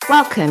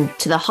Welcome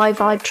to the High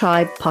Vibe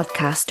Tribe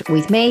podcast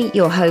with me,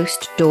 your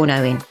host, Dawn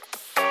Owen.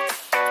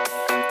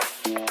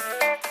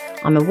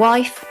 I'm a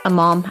wife, a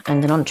mom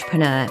and an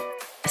entrepreneur,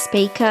 a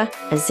speaker,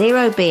 a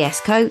zero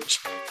BS coach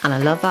and a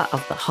lover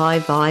of the high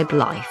vibe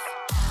life.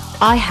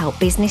 I help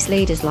business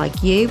leaders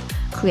like you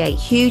create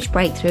huge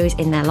breakthroughs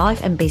in their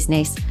life and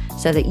business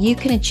so that you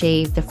can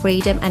achieve the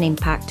freedom and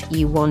impact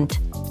you want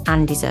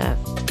and deserve.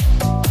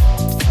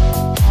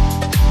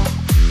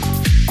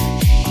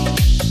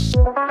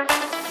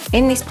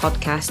 In this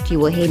podcast, you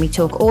will hear me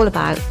talk all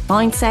about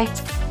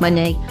mindset,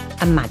 money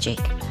and magic.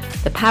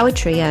 The power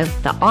trio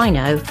that I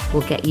know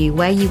will get you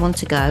where you want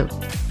to go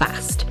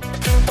fast.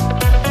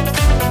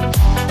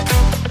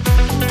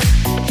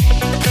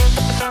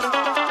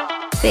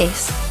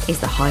 This is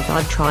the High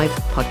Vibe Tribe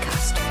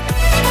podcast.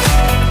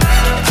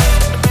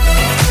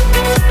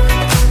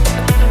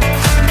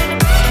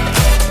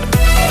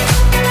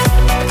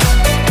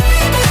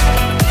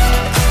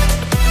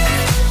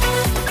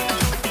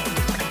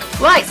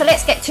 Right, so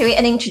let's get to it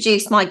and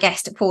introduce my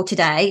guest for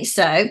today.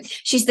 So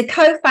she's the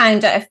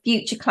co-founder of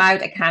Future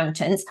Cloud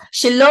Accountants.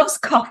 She loves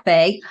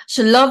coffee.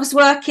 She loves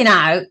working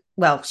out.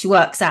 Well, she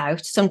works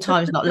out,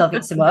 sometimes not love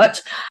it so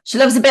much. She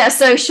loves a bit of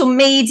social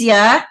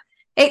media.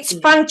 It's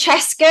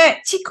Francesca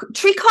Tricarico.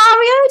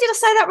 Did I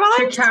say that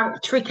right?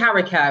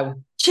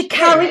 Tricarico.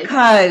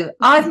 Tricarico.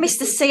 I've missed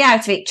the C out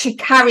of it.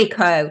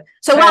 Tricarico.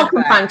 So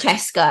welcome,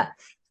 Francesca.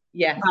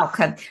 Yeah.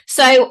 Welcome.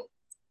 So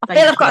I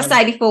feel I've got to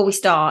say before we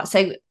start.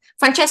 So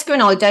Francesca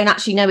and I don't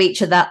actually know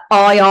each other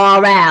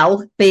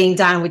IRL, being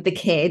down with the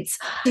kids.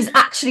 She's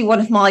actually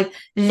one of my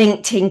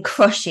LinkedIn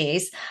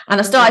crushes. And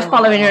I started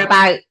following her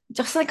about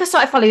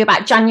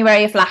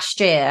January of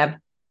last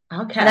year.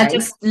 Okay. And I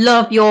just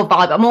love your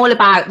vibe. I'm all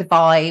about the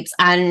vibes.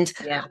 And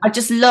I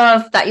just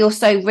love that you're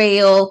so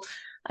real,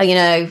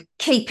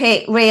 keep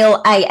it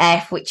real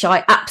AF, which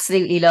I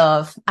absolutely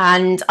love.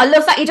 And I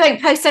love that you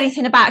don't post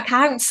anything about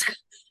accounts.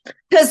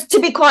 Because to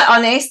be quite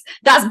honest,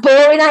 that's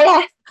boring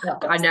AF.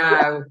 I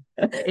know.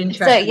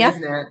 Interesting,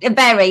 isn't it?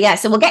 Very, yeah.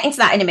 So we'll get into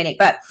that in a minute.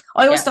 But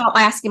I always start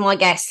by asking my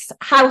guests,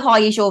 how high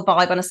is your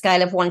vibe on a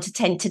scale of 1 to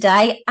 10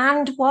 today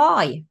and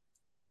why?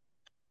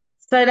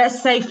 So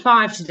let's say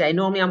 5 today.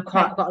 Normally I've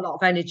got a lot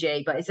of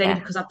energy, but it's only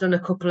because I've done a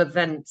couple of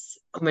events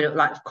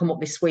come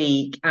up this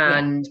week.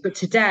 But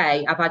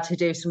today I've had to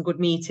do some good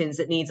meetings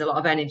that needs a lot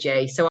of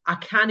energy. So I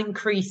can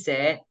increase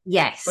it.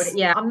 Yes. But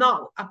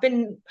I've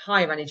been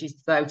higher energies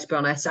though, to be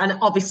honest. And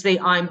obviously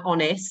I'm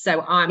honest.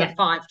 So I'm a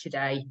 5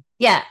 today.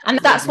 Yeah. And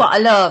that's what I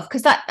love.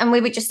 And we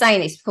were just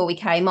saying this before we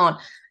came on.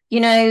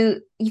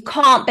 You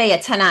can't be a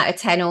 10 out of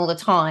 10 all the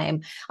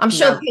time. I'm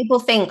sure people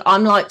think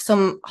I'm like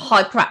some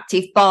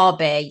hyperactive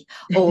Barbie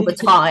all the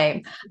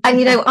time.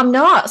 And, I'm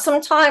not.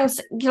 Sometimes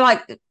you're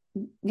like,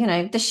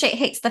 the shit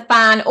hits the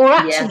fan or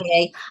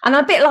actually, and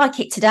I'm a bit like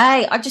it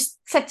today. I just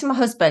said to my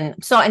husband,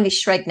 I'm starting this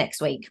shred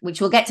next week, which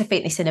we'll get to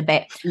fitness in a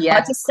bit. Yeah. I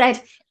just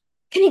said,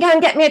 can you go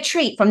and get me a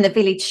treat from the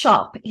village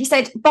shop? He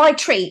said, by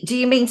treat, do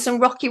you mean some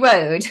rocky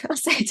road? I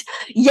said,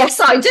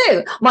 yes, I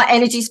do. My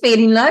energy's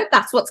feeling low.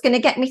 That's what's going to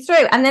get me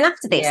through. And then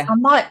after this, I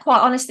might quite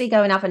honestly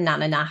go and have a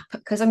nana nap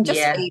because I'm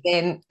just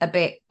feeling a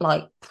bit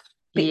like...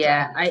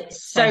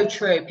 It's so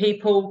true.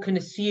 People can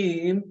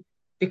assume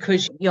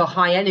because you're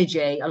high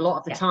energy, a lot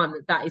of the time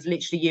that is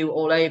literally you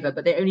all over,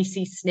 but they only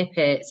see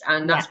snippets.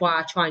 And that's why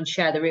I try and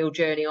share the real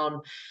journey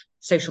on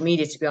social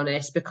media, to be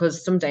honest,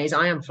 because some days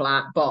I am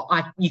flat, but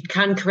you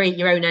can create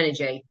your own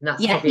energy. And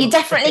that's you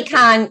definitely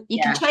can.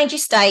 You can change your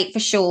state for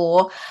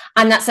sure,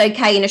 and that's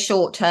okay in a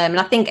short term.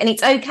 And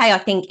it's okay, I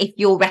think, if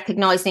you're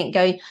recognizing it,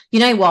 going, you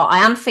know what, I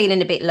am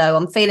feeling a bit low,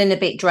 I'm feeling a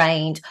bit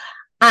drained,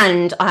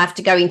 and I have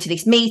to go into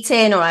this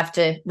meeting or I have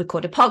to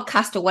record a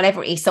podcast or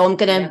whatever it is. So I'm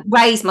going to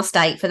raise my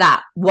state for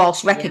that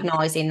whilst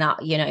recognizing that,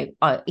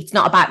 it's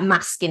not about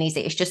masking, is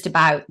it? It's just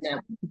about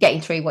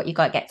getting through what you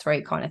got to get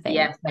through kind of thing.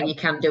 Yeah, and you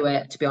can do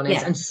it, to be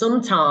honest. Yeah. And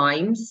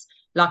sometimes,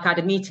 like I had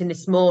a meeting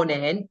this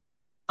morning,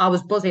 I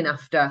was buzzing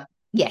after.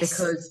 Yes.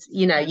 Because,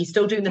 you're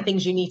still doing the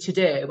things you need to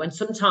do. And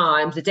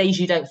sometimes the days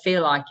you don't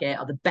feel like it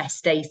are the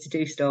best days to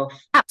do stuff.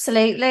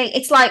 Absolutely.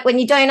 It's like when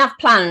you don't have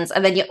plans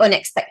and then you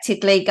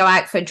unexpectedly go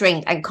out for a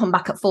drink and come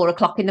back at 4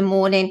 o'clock in the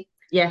morning.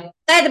 Yeah.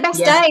 They're the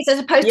best days as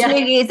opposed to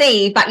New Year's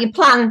Eve that you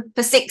plan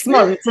for 6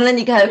 months and then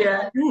you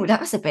go, oh, that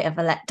was a bit of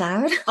a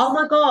letdown. Oh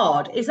my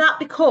God. Is that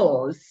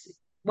because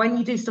when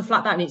you do stuff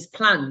like that and it's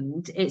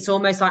planned, it's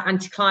almost like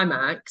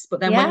anticlimax, but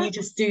then when you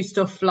just do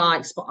stuff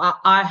like,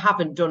 I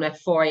haven't done a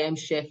 4 a.m.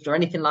 shift or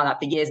anything like that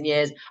for years and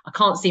years. I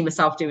can't see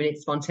myself doing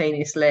it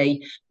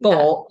spontaneously,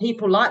 but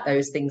people like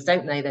those things,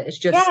 don't they? That it's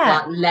just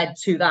like led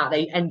to that.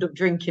 They end up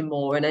drinking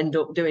more and end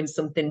up doing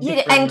something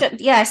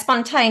different.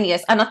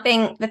 Spontaneous. And I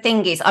think the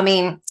thing is,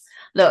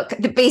 look,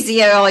 the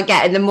busier I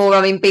get and the more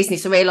I'm in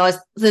business, I realise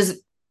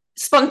there's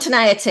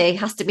spontaneity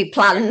has to be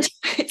planned.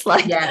 It's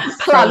like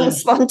planned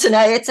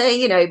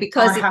spontaneity,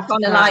 because it's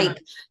kind of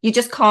like you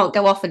just can't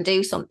go off and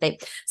do something.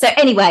 So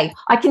anyway,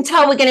 I can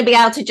tell we're going to be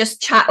able to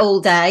just chat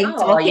all day.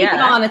 So I'll keep an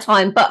eye on the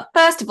time. But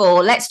first of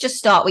all, let's just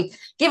start with,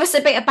 give us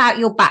a bit about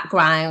your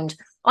background.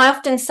 I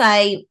often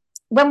say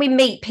when we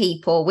meet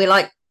people, we're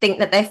like think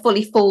that they're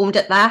fully formed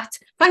at that.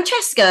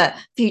 Francesca,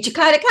 future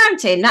code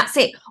accounting, that's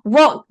it.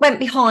 What went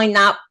behind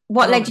that?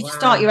 What led you to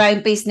start your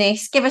own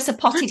business? Give us a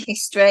potted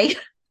history.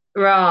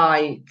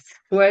 Right.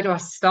 Where do I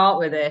start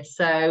with this?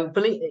 So,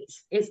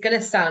 it's going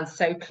to sound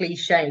so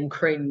cliche and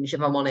cringe, if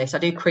I'm honest. I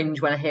do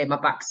cringe when I hear my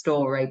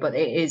backstory, but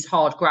it is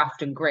hard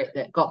graft and grit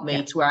that got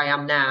me to where I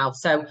am now.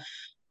 So,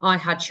 I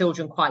had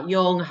children quite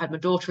young. I had my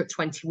daughter at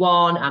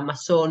 21 and my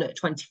son at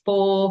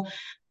 24.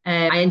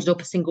 I ended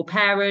up a single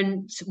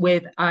parent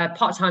with a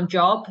part-time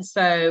job.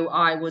 So,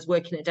 I was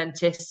working at a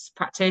dentist's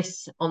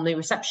practice on the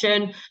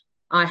reception.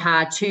 I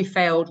had 2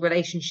 failed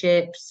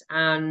relationships,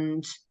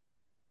 and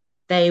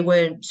they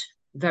weren't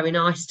very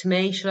nice to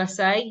me, shall I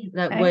say,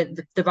 that weren't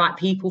the right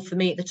people for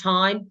me at the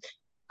time.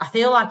 I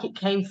feel like it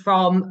came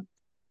from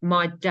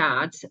my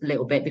dad a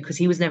little bit, because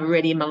he was never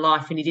really in my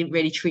life and he didn't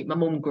really treat my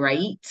mum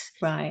great.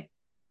 Right.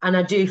 And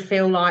I do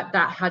feel like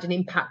that had an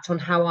impact on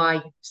how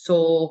I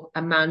saw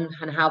a man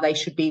and how they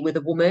should be with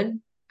a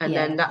woman. And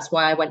then that's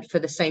why I went for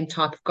the same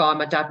type of guy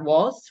my dad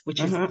was,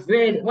 which is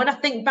really, when I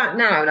think back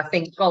now and I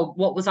think, oh,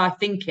 what was I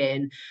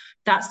thinking?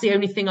 That's the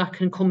only thing I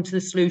can come to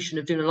the solution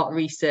of doing a lot of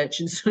research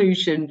and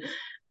solution.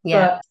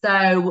 But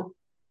so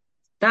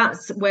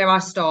that's where I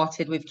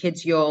started, with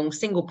kids young,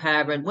 single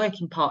parent,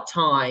 working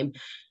part-time.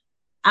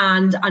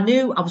 And I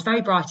knew I was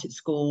very bright at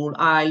school.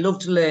 I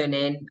loved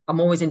learning.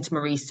 I'm always into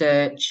my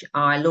research.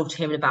 I loved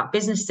hearing about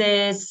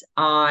businesses.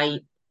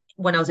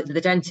 When I was at the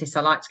dentist,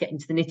 I liked to get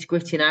into the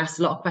nitty-gritty, and I asked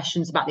a lot of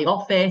questions about the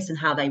office and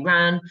how they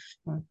ran.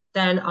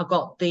 Then I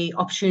got the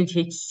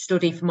opportunity to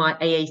study for my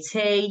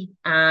AAT,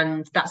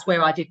 and that's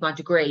where I did my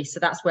degree. So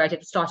that's where I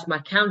started my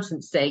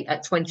accountancy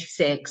at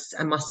 26,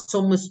 and my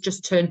son was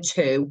just turned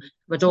 2.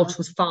 My daughter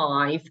was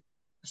 5.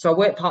 So I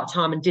worked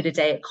part-time and did a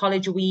day at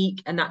college a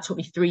week, and that took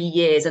me 3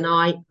 years, and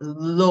I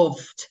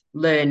loved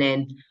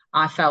learning.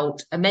 I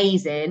felt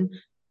amazing.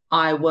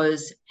 I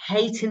was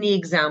hating the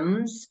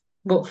exams,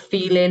 but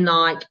feeling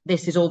like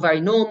this is all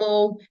very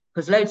normal,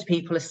 because loads of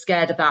people are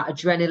scared of that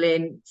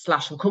adrenaline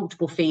 /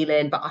 uncomfortable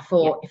feeling. But I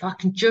thought, if I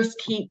can just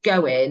keep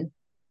going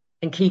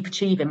and keep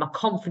achieving, my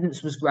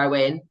confidence was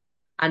growing.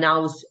 And I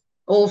was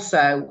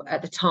also,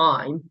 at the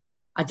time,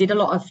 I did a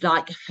lot of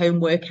like home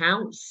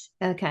workouts.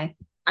 Okay.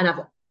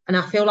 And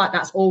I feel like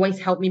that's always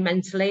helped me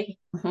mentally.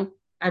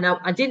 And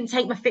I didn't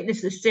take my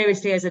fitness as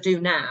seriously as I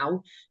do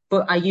now,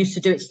 but I used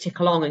to do it to tick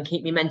along and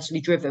keep me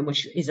mentally driven,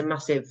 which was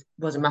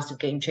a massive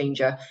game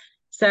changer.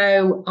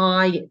 So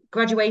I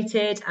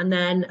graduated, and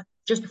then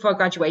just before I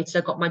graduated,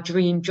 I got my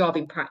dream job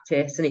in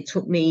practice, and it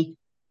took me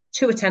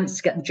 2 attempts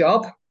to get the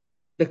job,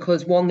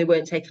 because one, they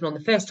weren't taken on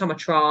the first time I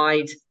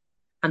tried,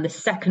 and the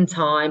second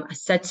time I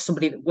said to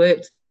somebody that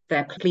worked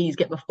there, please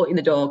get my foot in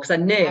the door, because I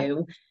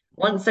knew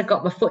once I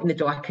got my foot in the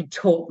door, I could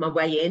talk my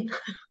way in.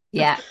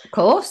 Yeah, of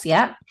course.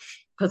 Yeah.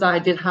 Because I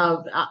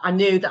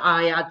knew that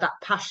I had that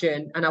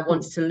passion and I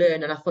wanted to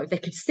learn. And I thought, if they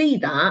could see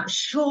that,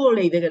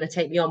 surely they're going to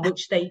take me on,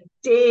 which they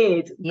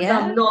did. Because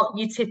I'm not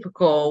your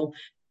typical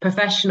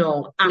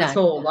professional at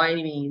all, by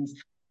any means.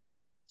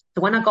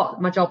 So when I got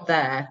my job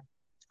there,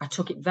 I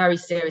took it very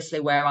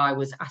seriously, where I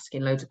was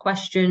asking loads of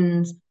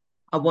questions.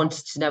 I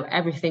wanted to know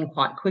everything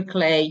quite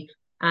quickly.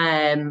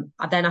 And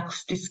then I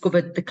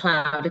discovered the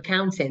cloud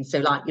accounting. So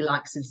like your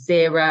likes of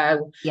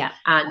Xero,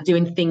 and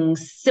doing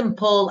things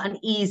simple and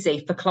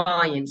easy for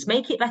clients,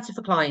 make it better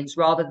for clients,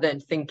 rather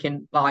than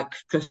thinking like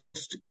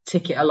just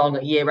tick it along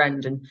at year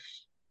end. And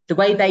the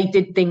way they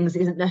did things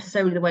isn't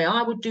necessarily the way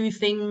I would do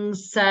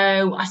things.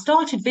 So I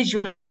started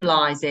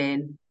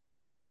visualizing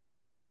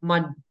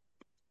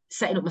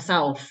setting up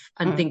myself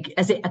and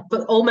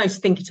but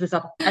almost thinking to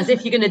myself as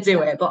if you're going to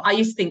do it. But I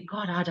used to think,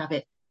 God, I'd have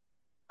it.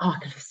 Oh, I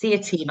could see a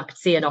team. I could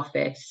see an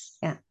office.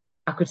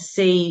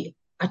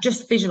 I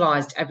just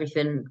visualized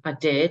everything I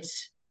did.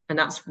 And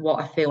that's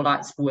what I feel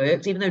like's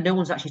worked, even though no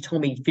one's actually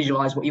told me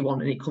visualize what you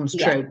want and it comes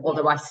true.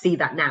 Although I see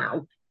that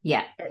now.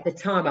 At the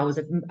time,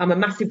 I'm a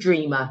massive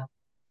dreamer,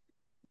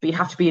 but you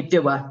have to be a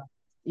doer.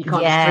 You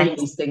can't just dream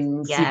these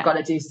things. You've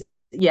got to do.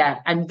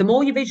 And the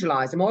more you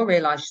visualize, the more I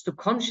realize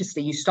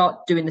subconsciously you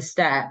start doing the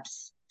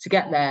steps to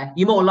get there.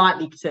 You're more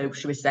likely to,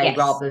 should we say,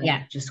 rather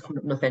than just come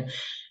up nothing.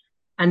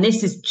 And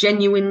this is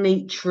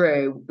genuinely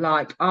true.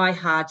 Like, I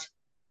had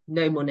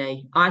no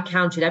money. I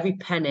counted every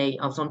penny.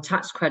 I was on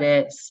tax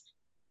credits.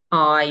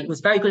 I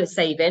was very good at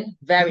saving,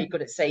 very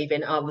good at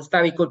saving. I was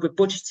very good with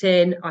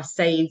budgeting. I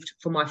saved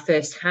for my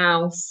first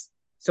house.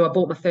 So I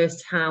bought my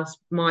first house,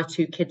 my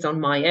 2 kids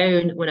on my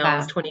own when I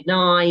was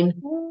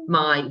 29.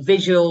 My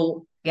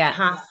visual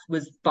path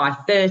was by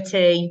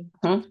 30.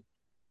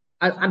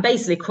 I'm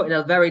basically cutting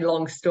a very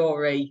long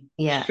story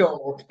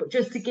short, but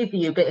just to give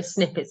you a bit of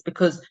snippets,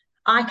 because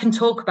I can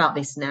talk about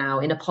this now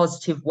in a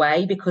positive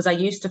way, because I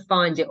used to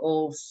find it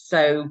all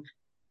so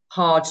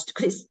hard,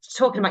 because it's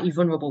talking about your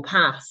vulnerable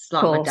past,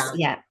 like my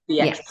dad,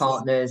 the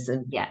ex-partners,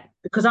 and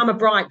because I'm a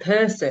bright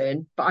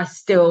person, but I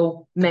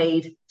still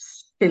made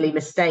silly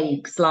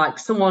mistakes. Like,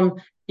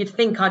 someone, you'd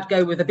think I'd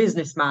go with a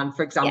businessman,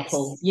 for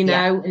example,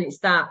 and it's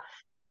that.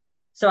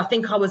 So I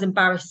think I was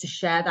embarrassed to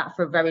share that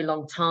for a very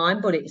long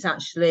time, but it's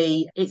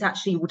actually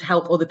would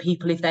help other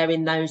people if they're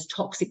in those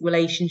toxic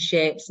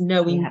relationships,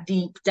 knowing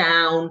deep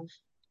down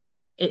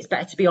it's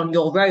better to be on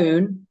your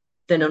own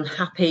than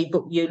unhappy,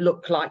 but you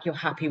look like you're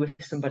happy with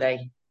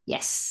somebody.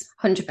 Yes,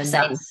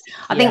 100%.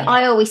 I think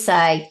I always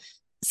say,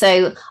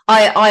 so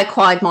I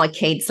acquired my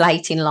kids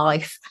late in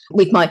life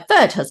with my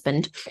third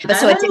husband.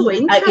 So I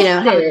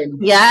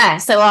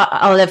didn't, so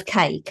I love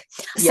cake.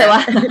 So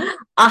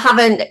I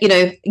haven't,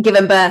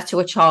 given birth to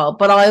a child,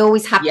 but I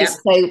always have this.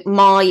 So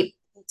my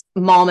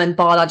mom and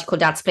biological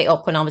dad split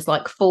up when I was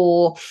like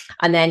 4.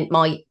 And then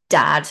my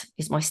dad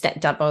is my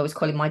stepdad, but I always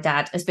call him my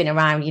dad, has been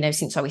around,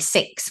 since I was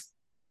 6.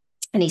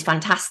 And he's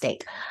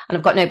fantastic. And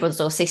I've got no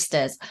brothers or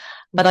sisters.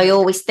 But I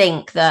always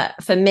think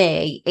that for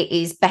me, it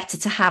is better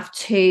to have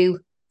 2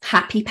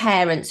 happy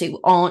parents who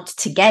aren't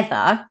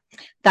together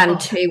than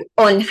 2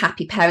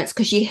 unhappy parents,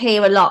 because you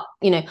hear a lot,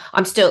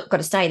 I'm still got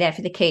to stay there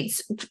for the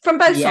kids from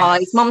both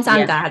sides, mums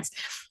and dads.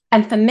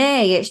 And for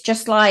me, it's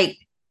just like,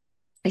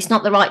 it's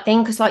not the right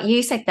thing, because like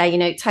you said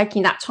there,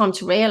 taking that time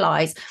to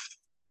realise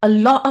a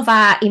lot of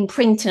our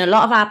imprinting, a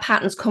lot of our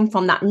patterns come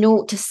from that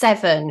 0 to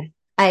 7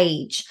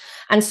 age.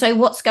 And so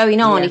what's going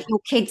on if your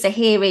kids are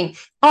hearing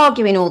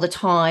arguing all the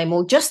time,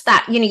 or just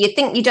that, you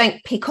think you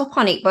don't pick up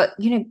on it, but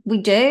we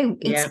do.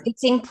 It's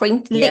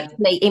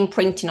literally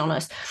imprinting on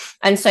us.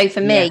 And so for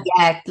me,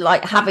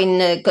 like having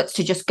the guts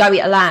to just go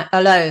it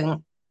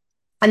alone,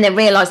 and then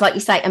realize, like you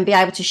say, and be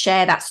able to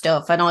share that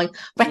stuff. And I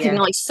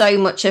recognize so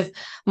much of,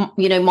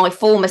 my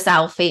former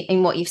self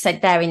in what you've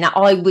said there, in that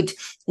I would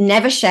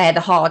never share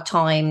the hard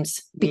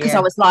times, because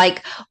I was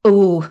like,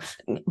 oh,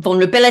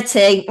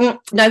 vulnerability.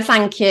 No,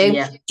 thank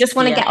you. Just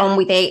want to get on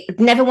with it.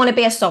 Never want to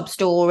be a sob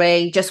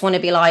story. Just want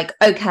to be like,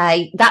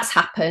 okay, that's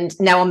happened.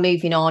 Now I'm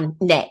moving on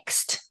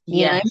next.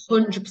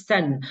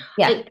 100%.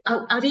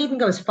 I'd even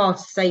go as far to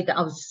say that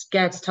I was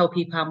scared to tell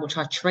people how much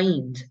I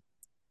trained.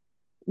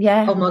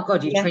 Oh my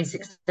God, you train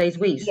 6 days a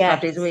week,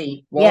 5 days a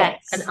week. What?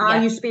 And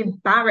I used to be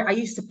embarrassed. I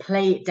used to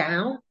play it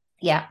down.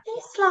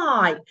 It's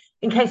like,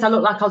 in case I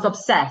look like I was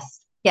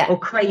obsessed or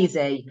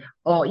crazy,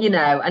 or,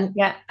 and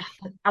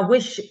I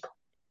wish,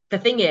 the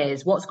thing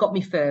is, what's got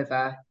me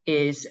further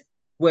is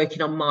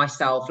working on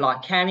myself,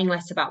 like caring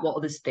less about what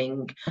others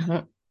think,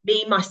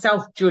 me,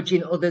 myself,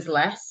 judging others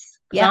less.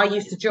 Because I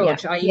used to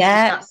judge.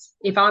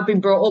 If I've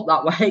been brought up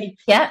that way,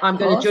 I'm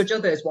going to judge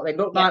others, what they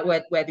look like,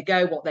 where they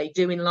go, what they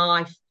do in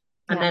life.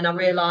 And then I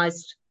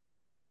realised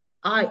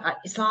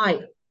it's like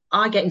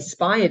I get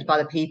inspired by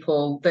the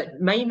people that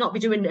may not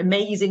be doing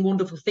amazing,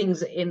 wonderful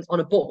things on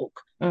a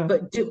book,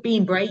 but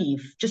being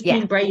brave. Just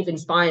being brave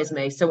inspires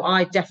me. So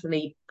I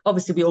definitely,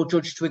 obviously we all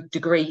judge to a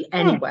degree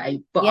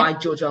anyway, but I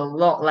judge a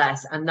lot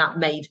less, and that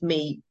made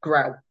me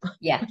grow.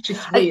 Which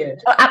is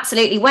weird.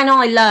 Absolutely. When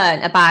I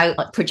learn about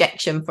like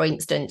projection, for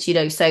instance,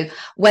 so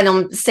when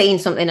I'm seeing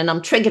something and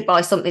I'm triggered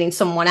by something in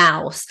someone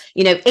else,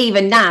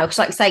 even now, because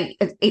like I say,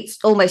 it's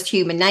almost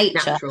human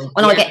nature.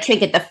 When I get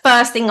triggered, the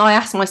first thing I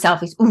ask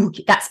myself is, oh,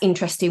 that's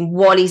interesting.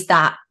 What is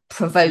that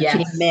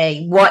provoking in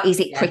me? What is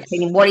it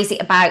prickling? What is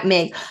it about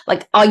me?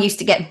 Like, I used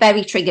to get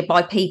very triggered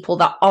by people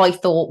that I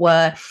thought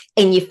were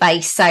in your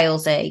face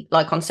salesy,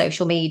 like on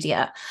social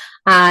media.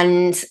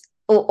 And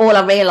all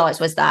I realized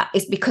was that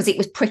it's because it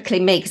was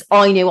prickling me, because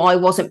I knew I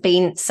wasn't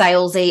being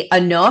salesy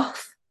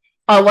enough.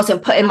 I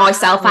wasn't putting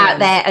myself out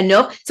there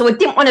enough. So I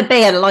didn't want to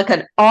be like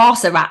an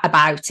arse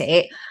about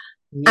it.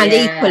 And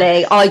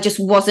equally, I just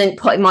wasn't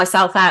putting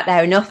myself out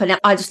there enough. And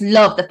I just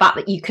love the fact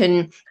that you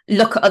can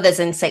look at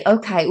others and say,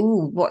 okay,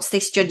 ooh, what's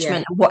this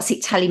judgment? And what's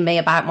it telling me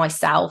about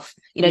myself?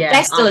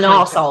 They're still an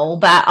arsehole,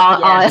 but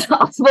I've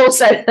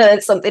also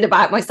heard something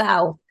about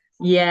myself.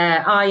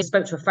 I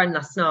spoke to a friend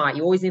last night.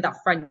 You always need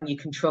that friend you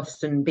can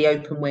trust and be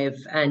open with.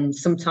 And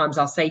sometimes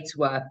I'll say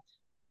to her,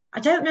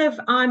 I don't know if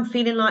I'm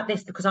feeling like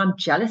this because I'm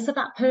jealous of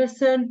that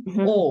person,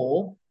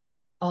 or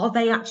are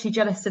they actually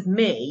jealous of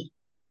me?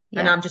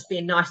 And I'm just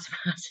being nice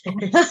about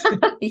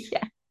it.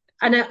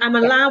 And I'm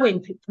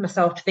allowing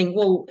myself to think,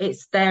 well,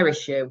 it's their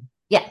issue.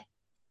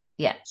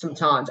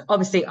 Sometimes,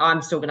 obviously,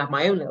 I'm still going to have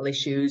my own little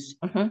issues,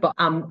 but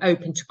I'm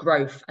open to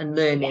growth and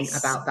learning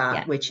about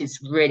that, which is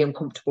really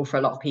uncomfortable for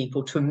a lot of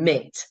people to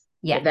admit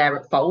that they're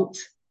at fault.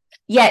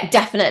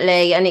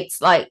 Definitely. And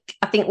it's like,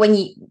 I think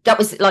that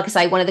was, like I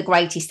say, one of the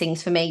greatest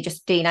things for me,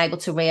 just being able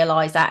to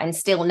realize that. And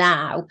still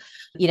now,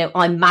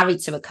 I'm married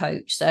to a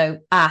coach. So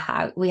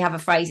we have a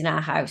phrase in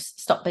our house,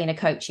 stop being a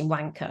coaching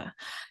wanker.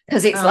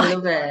 Because it's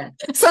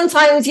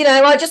sometimes,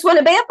 I just want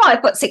to be a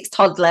 5'6"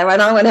 toddler,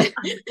 and I want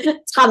to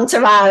tant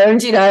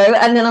around,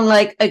 and then I'm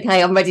like,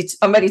 okay, I'm ready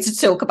to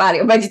talk about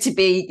it. I'm ready to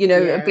be,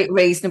 a bit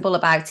reasonable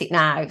about it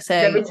now.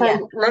 So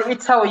let me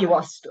tell you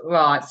what's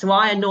right. So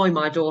I annoy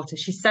my daughter.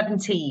 She's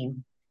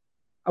 17.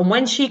 And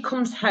when she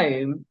comes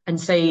home and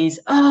says,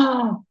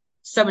 oh,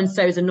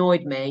 so-and-so's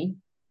annoyed me,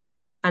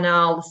 and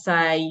I'll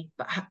say,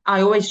 but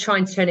I always try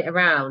and turn it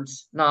around.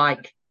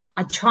 Like,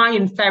 I try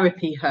and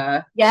therapy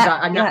her.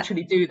 I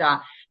naturally do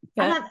that.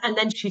 And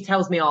then she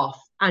tells me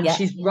off. And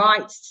she's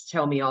right to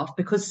tell me off,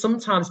 because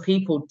sometimes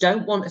people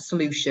don't want a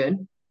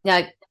solution.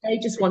 No. They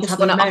just want to just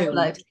have want a to moan.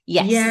 offload.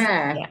 Yes.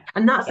 Yeah.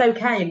 And that's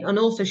okay. And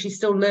also she's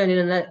still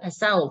learning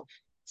herself.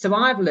 So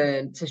I've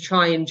learned to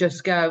try and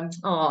just go,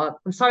 oh,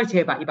 I'm sorry to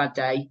hear about your bad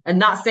day. And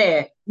that's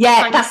it.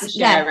 Yeah, Thanks for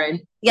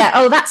sharing. Yeah.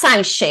 Oh, that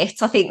sounds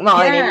shit. I think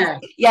mine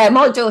is. Yeah,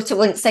 my daughter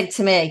once said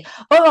to me,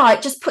 all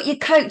right, just put your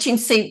coaching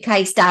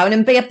suitcase down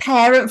and be a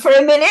parent for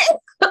a minute.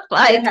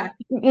 Like,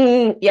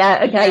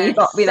 okay, you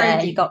got me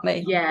there. You got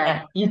me.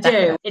 Yeah, you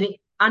do.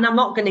 And I'm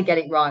not going to get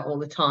it right all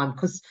the time,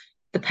 because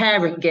the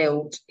parent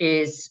guilt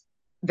is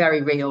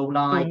very real.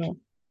 Like,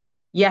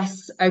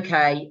 yes,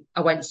 okay,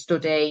 I went to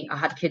study, I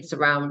had kids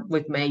around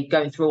with me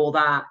going through all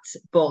that,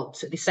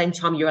 but at the same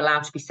time, you're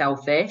allowed to be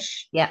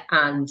selfish. Yeah.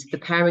 And the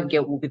parent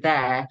guilt will be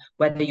there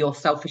whether you're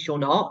selfish or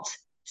not.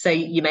 So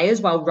you may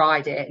as well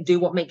ride it, do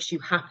what makes you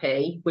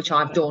happy, which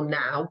I've done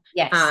now.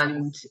 Yes.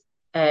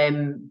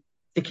 And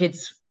the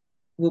kids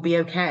will be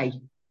okay.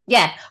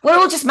 Yeah, we're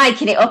all just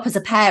making it up as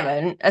a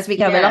parent as we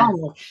go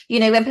along. You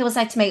know, when people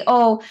say to me,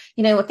 oh,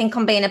 you know, I think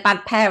I'm being a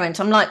bad parent,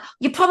 I'm like,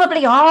 you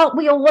probably are.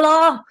 We all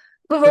are.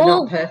 We're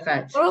all not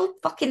perfect. We're all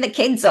fucking the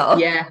kids up.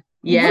 Yeah.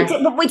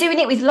 But we're doing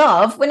it with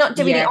love. We're not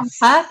doing it on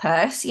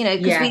purpose, you know,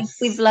 because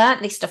we've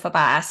learned this stuff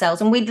about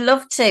ourselves, and we'd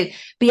love to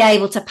be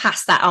able to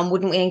pass that on,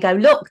 wouldn't we? And go,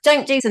 look,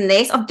 don't do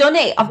this. I've done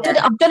it. I've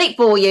done it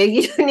for you.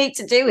 You don't need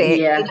to do it.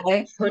 Yeah, you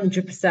know?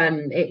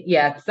 100%.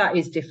 Yeah, that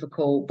is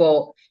difficult.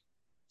 But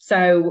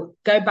so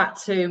go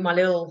back to my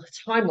little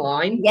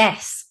timeline.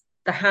 Yes.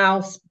 The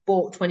house,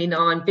 bought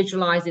 29,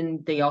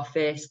 visualizing the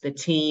office, the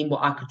team,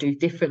 what I could do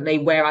differently,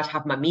 where I'd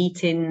have my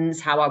meetings,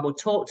 how I would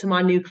talk to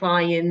my new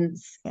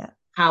clients,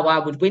 how I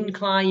would win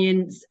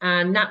clients.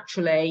 And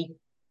naturally,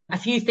 a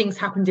few things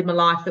happened in my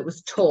life that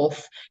was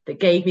tough, that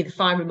gave me the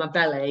fire in my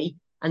belly.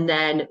 And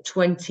then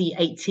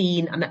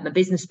 2018, I met my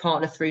business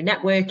partner through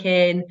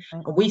networking,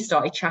 and we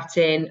started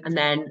chatting, and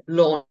then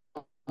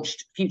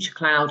launched Future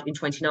Cloud in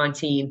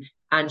 2019.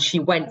 And she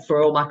went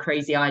for all my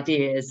crazy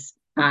ideas,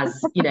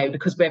 as you know,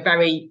 because we're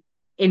very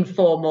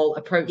informal,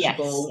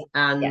 approachable,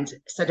 and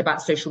said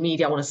about social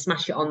media, I want to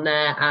smash it on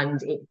there. And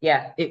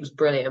it was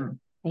brilliant.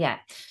 Yeah.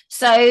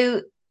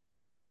 So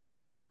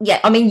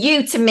I mean,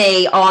 you to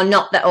me are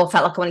not that. Felt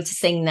like I wanted to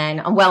sing then.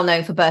 I'm well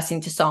known for bursting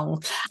into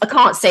song. I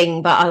can't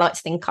sing, but I like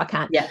to think I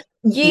can.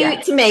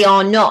 You to me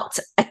are not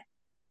a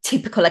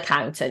typical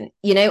accountant.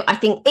 You know, I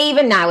think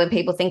even now when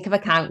people think of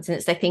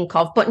accountants, they think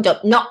of buttoned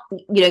up, not,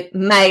 you know,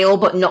 male,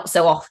 but not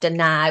so often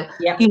now.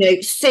 You know,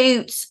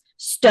 suits,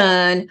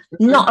 stern,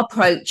 not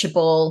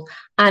approachable.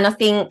 And I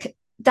think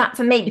that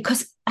for me,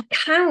 because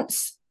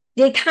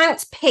the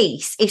accounts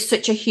piece is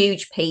such a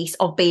huge piece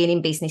of being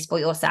in business for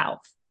yourself.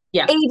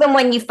 Even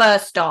when you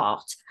first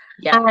start.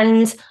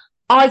 And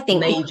I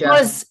think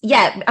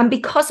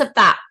because of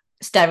that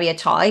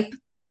stereotype,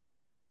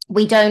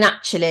 we don't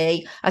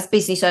actually, as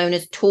business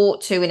owners,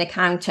 talk to an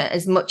accountant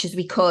as much as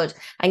we could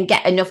and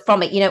get enough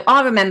from it. You know,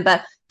 I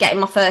remember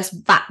getting my first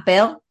VAT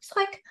bill. It's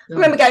like, I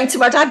remember going to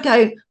my dad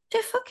going, the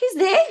fuck is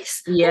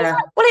this? Like,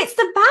 well, it's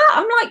the VAT.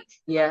 I'm like,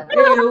 I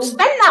don't spend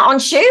that on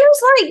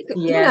shoes, like,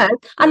 you know.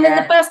 And then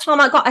the first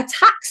time I got a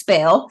tax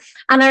bill,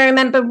 and I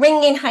remember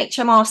ringing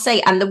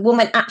HMRC, and the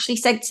woman actually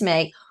said to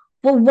me,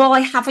 well, why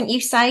haven't you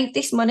saved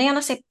this money? And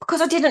I said,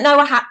 because I didn't know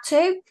I had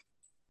to.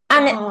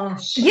 And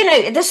you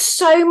know, there's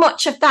so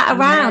much of that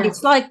around.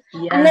 It's like,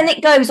 and then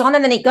it goes on,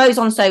 and then it goes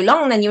on so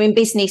long, and then you're in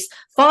business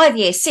 5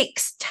 years,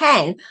 6,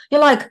 10.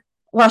 You're like,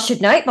 well, I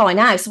should know it by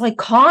now, so I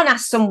can't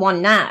ask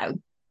someone now.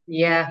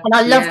 And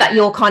I love that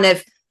you're kind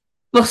of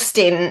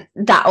busting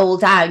that all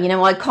down. You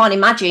know, I can't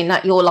imagine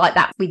that you're like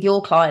that with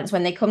your clients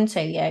when they come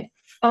to you.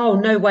 Oh,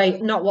 no way,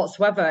 not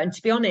whatsoever. And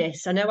to be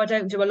honest, I know I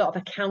don't do a lot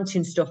of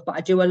accounting stuff, but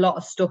I do a lot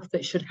of stuff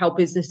that should help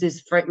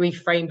businesses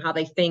reframe how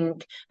they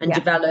think and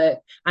develop.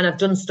 And I've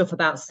done stuff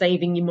about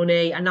saving your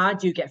money. And I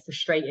do get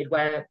frustrated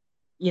where,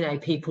 you know,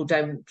 people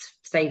don't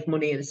save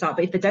money at the start.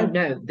 But if they don't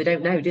know, they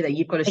don't know, do they?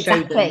 You've got to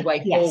show them the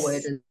way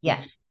forward.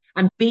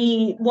 And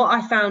what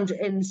I found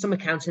in some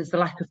accountants, the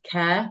lack of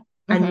care.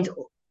 And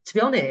to be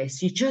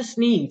honest, you just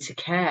need to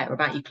care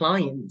about your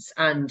clients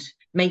and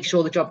make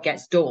sure the job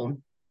gets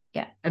done.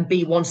 And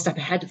be one step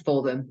ahead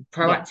for them,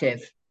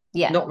 proactive,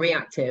 not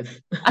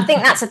reactive. I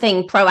think that's the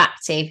thing,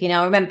 proactive. You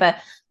know, I remember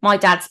my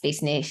dad's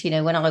business, you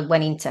know, when I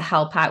went in to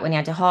help out when he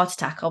had a heart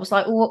attack, I was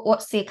like, well,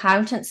 what's the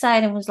accountant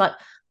saying? And I was like,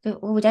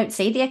 well, we don't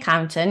see the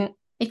accountant.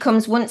 He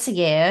comes once a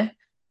year,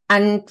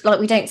 and like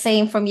we don't see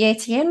him from year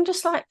to year. I'm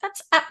just like,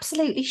 that's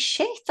absolutely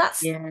shit.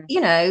 That's, you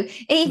know,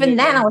 even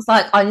then I was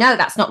like, I know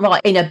that's not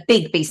right. In a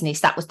big business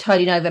that was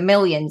turning over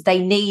millions, they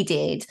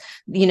needed,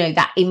 you know,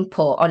 that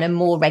input on a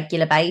more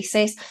regular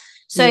basis.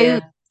 So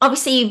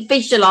obviously you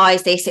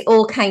visualized this, it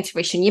all came to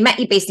fruition. You met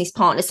your business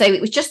partner. So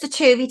it was just the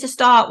two of you to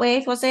start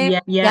with, was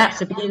it?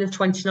 So beginning of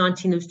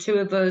 2019, there was 2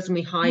 of us, and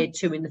we hired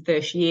 2 in the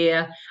first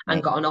year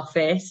and got an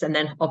office. And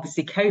then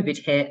obviously COVID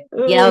hit.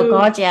 Oh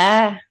God,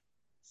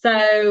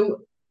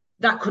 So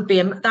that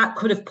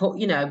could have put,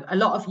 you know, a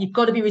lot of, you've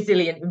got to be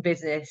resilient in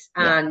business.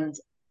 And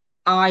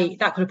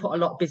that could have put a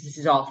lot of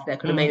businesses off. That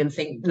could have made them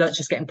think, let's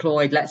just get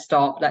employed, let's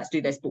stop, let's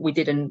do this. But we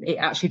didn't. It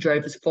actually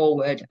drove us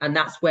forward. And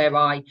that's where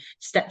I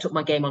stepped up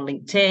my game on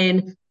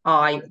LinkedIn.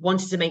 I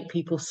wanted to make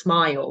people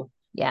smile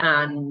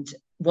and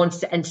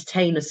wanted to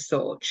entertain as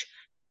such,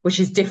 which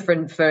is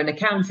different for an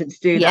accountant to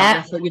do that. And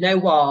I thought, you know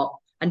what?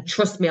 And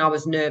trust me, I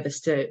was nervous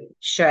to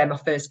share my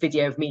first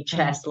video of me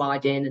chair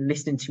sliding and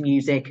listening to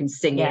music and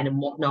singing and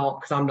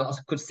whatnot, because I'm not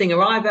a good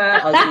singer either,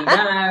 as we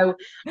know.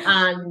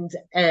 And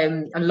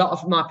a lot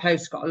of my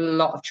posts got a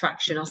lot of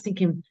traction. I was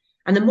thinking,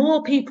 and the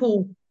more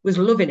people was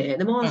loving it,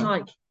 the more I was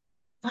like,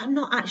 but I'm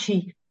not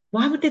actually,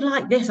 why would they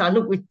like this? I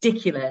look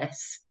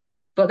ridiculous.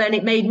 But then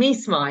it made me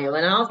smile,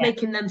 and I was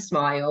making them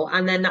smile.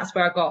 And then that's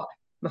where I got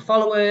my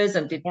followers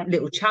and did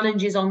little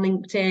challenges on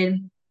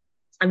LinkedIn.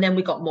 And then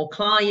we got more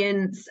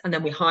clients, and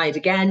then we hired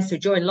again. So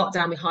during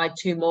lockdown, we hired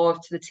 2 more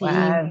to the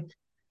team,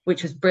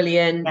 which was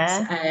brilliant.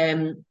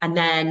 And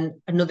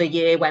then another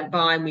year went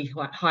by and we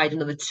hired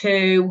another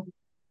 2,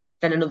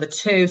 then another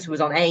 2. So it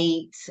was on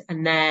 8,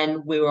 and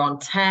then we were on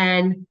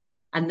 10.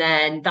 And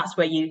then that's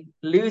where you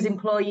lose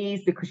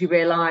employees because you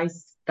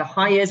realise the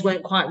hires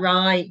weren't quite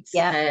right.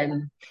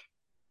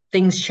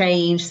 Things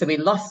changed. So we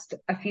lost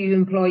a few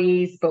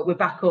employees, but we're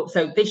back up.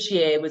 So this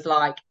year was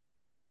like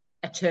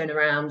a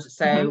turnaround.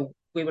 So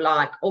we were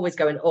like always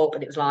going up,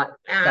 and it was like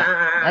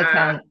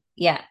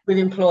with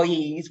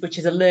employees, which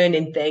is a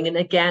learning thing. And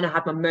again, I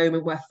had my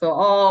moment where I thought,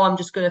 oh, I'm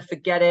just going to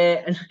forget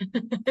it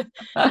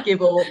and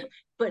give up.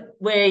 But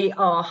we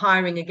are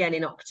hiring again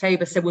in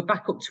October, so we're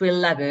back up to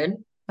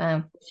 11,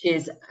 which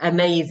is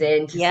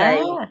amazing to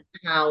say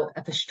how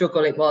of a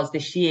struggle it was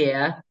this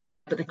year.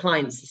 But the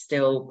clients are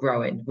still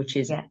growing, which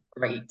is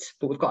great.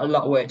 But we've got a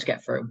lot of work to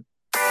get through.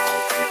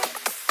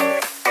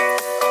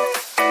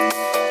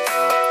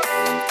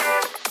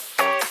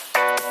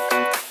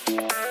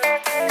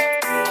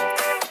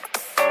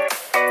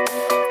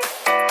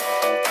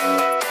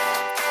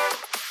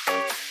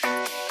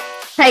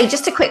 Hey,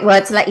 just a quick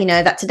word to let you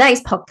know that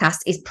today's podcast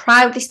is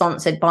proudly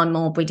sponsored by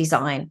Mulberry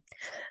Design.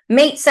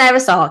 Meet Sarah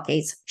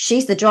Sarkis.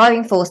 She's the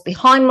driving force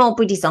behind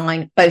Mulberry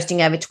Design,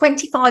 boasting over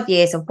 25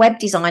 years of web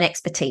design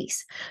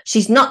expertise.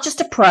 She's not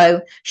just a pro,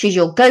 she's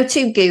your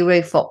go-to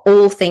guru for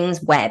all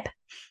things web.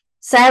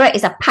 Sarah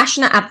is a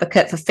passionate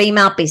advocate for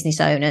female business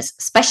owners,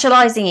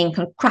 specialising in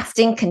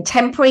crafting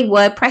contemporary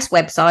WordPress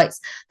websites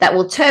that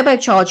will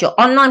turbocharge your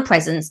online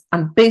presence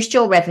and boost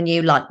your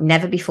revenue like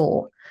never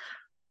before.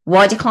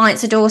 Why do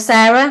clients adore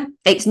Sarah?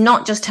 It's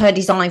not just her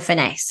design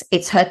finesse,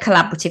 it's her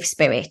collaborative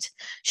spirit.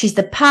 She's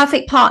the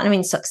perfect partner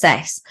in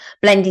success,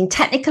 blending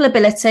technical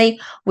ability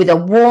with a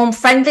warm,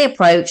 friendly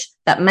approach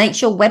that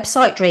makes your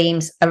website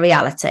dreams a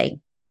reality.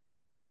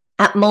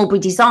 At Mulberry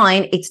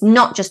Design, it's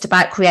not just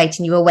about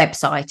creating you a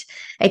website.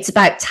 It's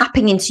about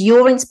tapping into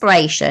your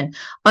inspiration,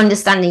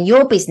 understanding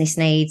your business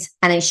needs,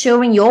 and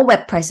ensuring your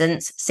web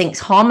presence syncs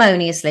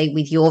harmoniously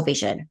with your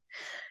vision.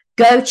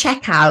 Go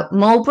check out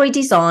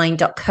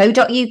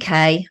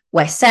mulberrydesign.co.uk,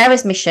 where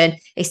Sarah's mission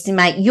is to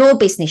make your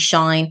business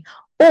shine,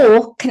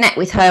 or connect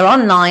with her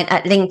online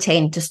at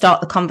LinkedIn to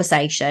start the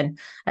conversation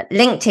at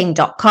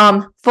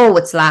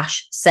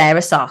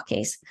linkedin.com/Sarah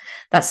Sarkis.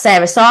 That's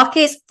Sarah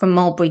Sarkis from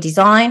Mulberry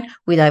Design,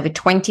 with over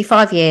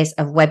 25 years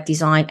of web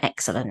design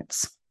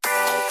excellence.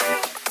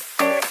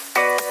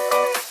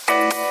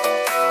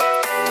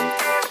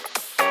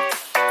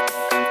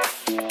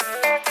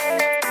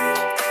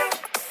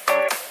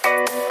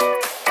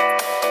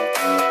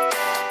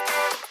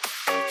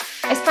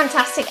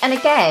 Fantastic. And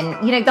again,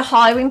 you know, the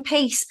hiring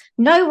piece,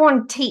 no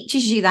one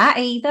teaches you that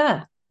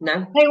either.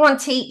 No one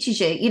teaches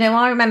you. You know,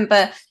 I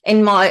remember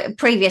in my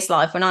previous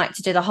life when I had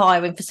to do the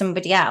hiring for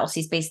somebody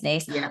else's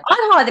business, I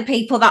hired the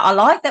people that I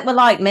liked that were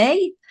like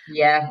me.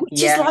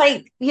 Which is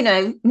like, you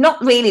know, not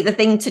really the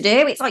thing to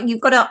do. It's like you've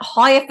got to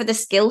hire for the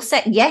skill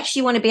set. Yes,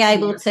 you want to be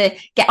able to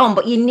get on,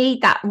 but you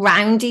need that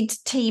rounded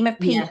team of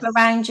people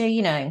around you,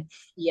 you know.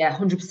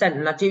 100%.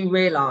 And I do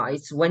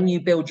realise when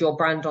you build your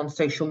brand on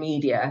social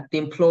media, the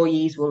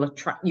employees you'll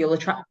attract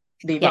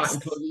the right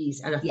employees.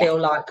 And I feel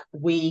like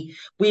we've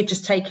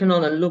just taken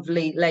on a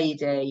lovely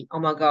lady. Oh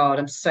my God,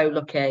 I'm so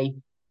lucky.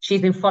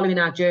 She's been following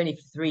our journey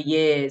for 3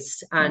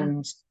 years,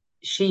 and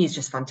she's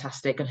just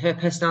fantastic. And her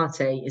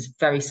personality is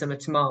very similar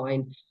to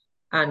mine.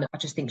 And I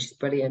just think she's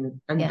brilliant.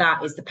 And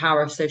that is the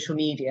power of social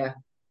media.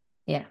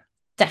 Yeah.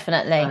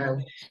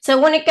 Definitely. So I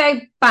want to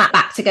go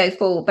back to go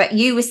forward, but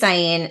you were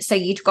saying, so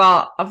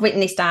I've written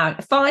this down,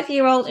 a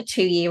 5-year-old, a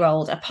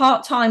 2-year-old, a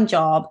part-time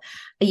job,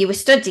 you were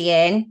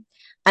studying,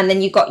 and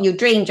then you got your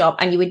dream job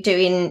and you were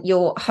doing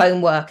your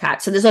home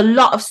workout. So there's a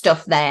lot of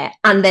stuff there,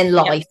 and then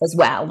life as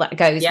well that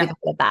goes with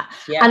all of that.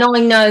 And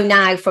I know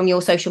now from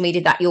your social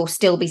media that you're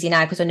still busy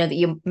now, because I know that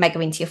you're mega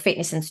into your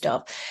fitness and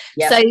stuff.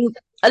 So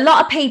a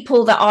lot of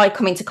people that I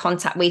come into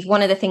contact with,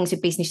 one of the things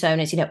with business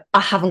owners, you know,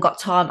 I haven't got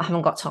time.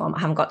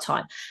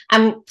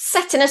 And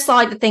setting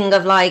aside the thing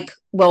of like,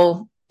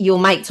 well, you'll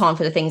make time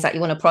for the things that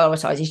you want to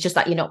prioritize. It's just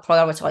that you're not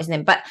prioritizing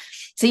them. But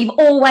So you've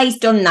always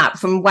done that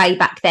from way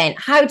back then.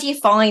 How do you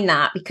find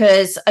that?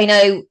 Because I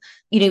know,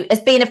 as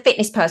being a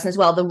fitness person as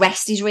well, the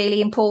rest is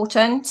really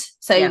important.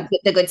 So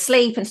the good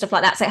sleep and stuff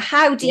like that. So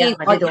how do you,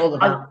 I did all of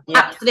that. I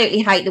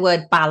absolutely hate the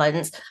word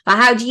balance, but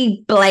how do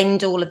you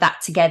blend all of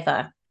that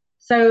together?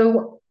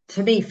 So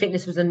to me,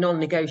 fitness was a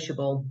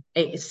non-negotiable.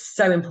 It's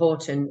so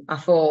important. I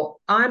thought,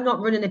 I'm not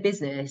running a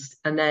business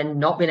and then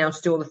not being able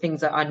to do all the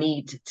things that I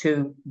need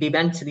to be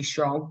mentally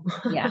strong.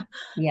 Yeah.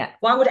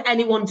 Why would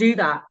anyone do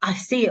that? I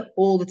see it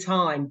all the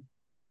time.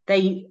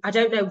 I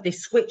don't know, they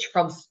switch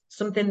from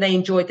something they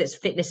enjoyed that's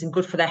fitness and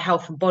good for their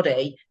health and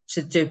body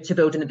to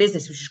building a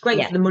business, which is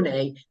great for the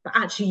money, but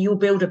actually you'll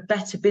build a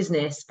better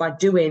business by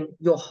doing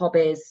your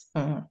hobbies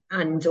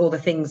and all the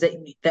things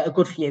that are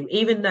good for you.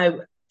 Even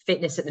though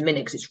fitness at the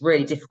minute, because it's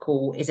really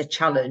difficult, is a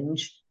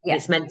challenge,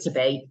 it's meant to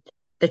be.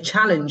 The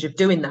challenge of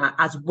doing that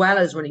as well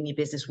as running your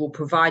business will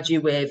provide you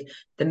with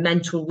the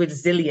mental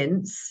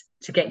resilience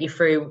to get you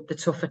through the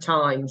tougher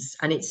times.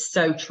 And it's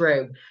so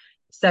true.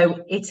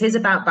 So it is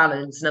about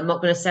balance. And I'm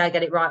not going to say I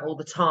get it right all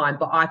the time,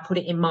 but I put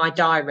it in my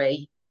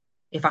diary,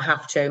 if I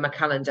have to, my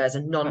calendar as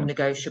a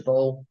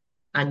non-negotiable,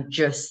 and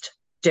just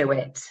do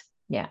it.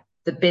 Yeah.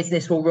 The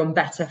business will run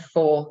better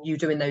for you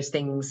doing those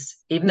things.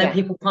 Even though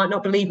people might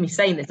not believe me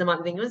saying this, they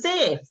might think, as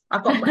if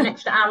I've got an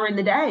extra hour in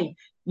the day.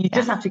 You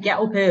just have to get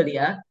up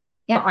earlier.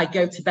 But I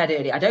go to bed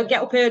early. I don't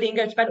get up early and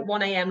go to bed at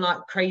 1 a.m. like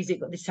crazy,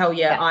 but they tell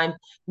you I'm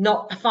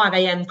not a 5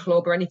 a.m.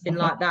 club or anything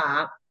like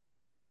that.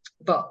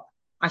 But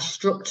I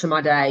structure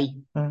my day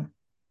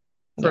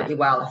pretty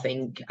well, I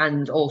think.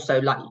 And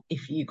also, like,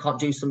 if you can't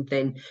do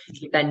something,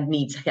 you then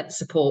need to get the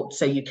support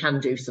so you can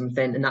do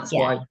something. And that's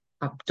why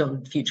I've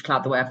done Future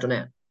Cloud the way I've done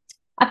it.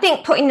 I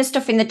think putting the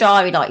stuff in the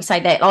diary, like you say,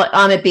 that like,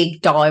 I'm a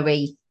big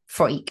diary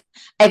freak.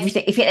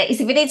 Everything, if it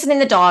isn't in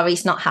the diary,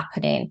 it's not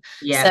happening.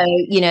 So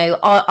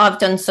I've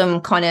done some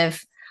kind of,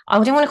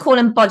 I don't want to call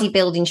them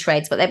bodybuilding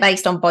shreds, but they're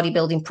based on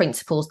bodybuilding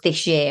principles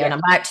this year, and I'm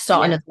about to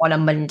start another one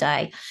on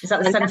Monday. Is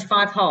that the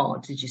 75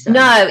 hard, did you say?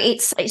 No,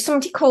 it's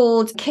somebody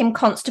called Kim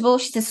Constable.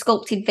 She's a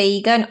sculpted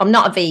vegan. I'm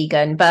not a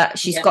vegan, but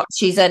she's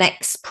an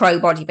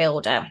ex-pro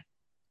bodybuilder.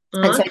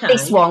 And so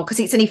this one,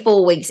 because it's only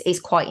 4 weeks, is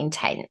quite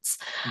intense.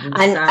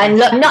 And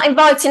look, I'm not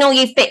inviting all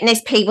you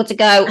fitness people to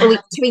go, oh,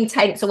 it's too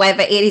intense or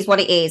whatever. It is what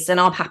it is, and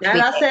I'm happy with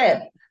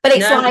it. But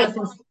it's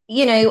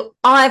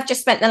I've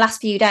just spent the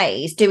last few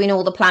days doing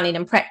all the planning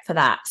and prep for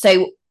that.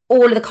 So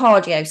all of the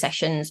cardio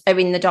sessions are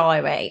in the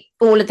diary.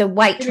 All of the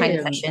weight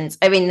training sessions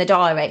are in the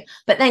diary.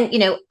 But then,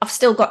 I've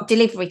still got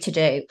delivery to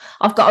do.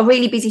 I've got a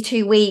really busy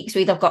 2 weeks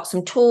I've got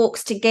some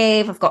talks to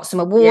give. I've got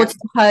some awards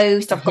to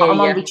host. I'm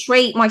on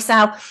retreat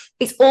myself.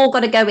 It's all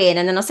got to go in.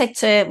 And then I said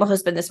to my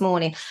husband this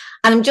morning,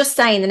 and I'm just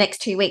saying the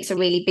next 2 weeks are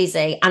really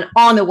busy. And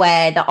I'm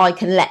aware that I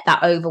can let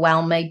that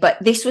overwhelm me. But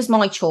this was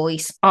my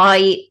choice.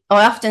 I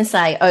often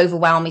say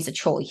overwhelm is a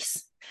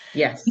choice.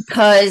 Yes.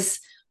 Because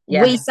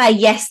we say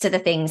yes to the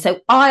thing. So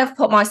I have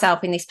put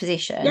myself in this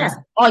position.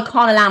 I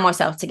can't allow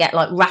myself to get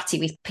like ratty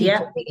with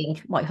people being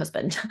my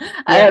husband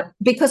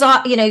because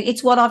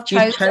it's what I've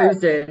chosen. You've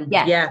chosen.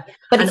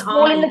 But it's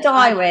all in the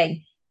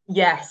diary.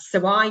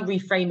 So I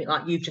reframe it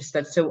like you've just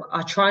said. So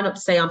I try not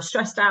to say I'm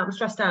stressed out.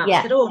 I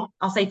said,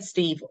 I'll say to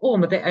Steve,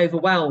 I'm a bit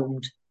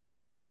overwhelmed.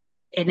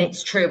 And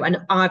it's true.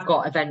 And I've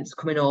got events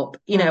coming up.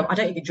 I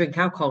don't even drink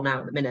alcohol now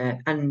at the minute.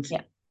 And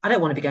I don't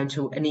want to be going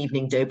to an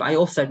evening do, but I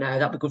also know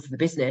that'll be good for the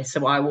business.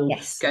 So I will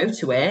go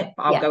to it,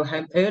 but I'll go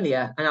home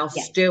earlier and I'll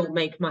still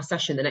make my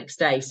session the next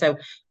day. So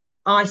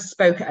I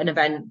spoke at an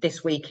event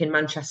this week in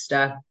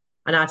Manchester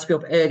and I had to be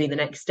up early the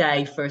next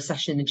day for a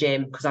session in the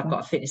gym because I've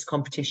got a fitness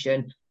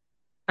competition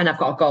and I've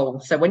got a goal.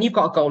 So when you've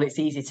got a goal, it's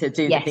easy to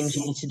do the things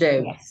you need to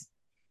do.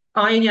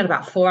 I only had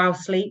about 4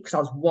 hours sleep because I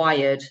was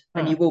wired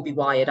and you will be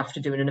wired after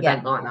doing an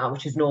event like that,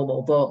 which is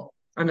normal. But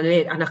and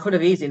I could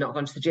have easily not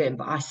gone to the gym,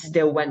 but I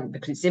still went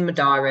because it's in my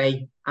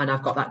diary and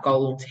I've got that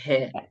goal to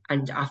hit.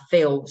 And I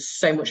feel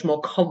so much more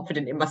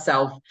confident in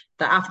myself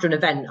that after an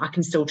event, I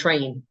can still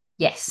train.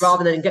 Yes.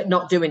 Rather than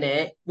not doing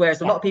it. Whereas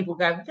a lot of people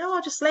go,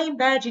 just lay in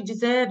bed, you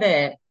deserve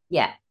it.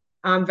 Yeah.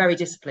 I'm very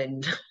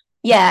disciplined.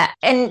 Yeah.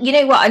 And you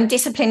know what? And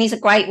discipline is a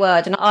great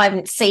word. And I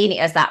haven't seen it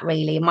as that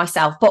really in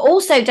myself. But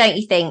also, don't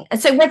you think?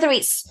 And so whether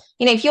it's,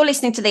 if you're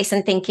listening to this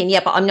and thinking,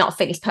 but I'm not a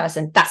fitness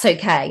person, that's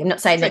okay. I'm not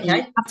saying that you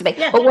have to be.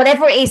 But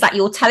whatever it is that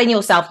you're telling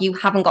yourself you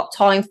haven't got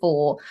time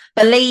for,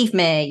 believe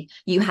me,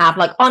 you have.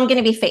 Like, I'm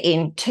going to be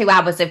fitting 2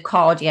 hours of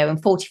cardio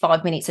and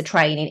 45 minutes of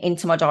training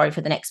into my diary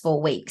for the next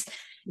 4 weeks.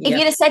 If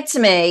you'd have said to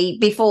me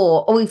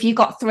before, if you've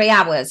got 3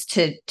 hours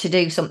to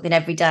do something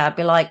every day, I'd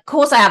be like, of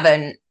course I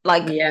haven't.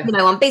 Like,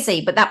 I'm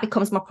busy, but that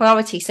becomes my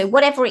priority. So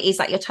whatever it is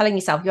that you're telling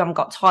yourself you haven't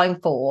got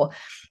time for,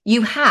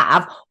 you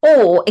have,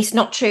 or it's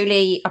not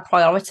truly a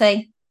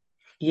priority.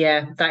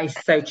 Yeah, that is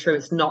so true.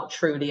 It's not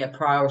truly a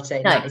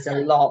priority. No. That is a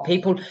lot.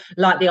 People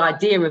like the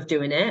idea of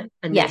doing it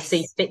and you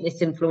see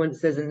fitness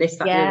influencers and this,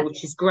 that,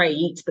 which is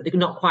great, but they're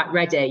not quite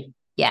ready.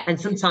 Yeah. And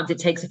sometimes it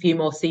takes a few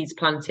more seeds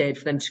planted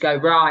for them to go,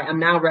 right, I'm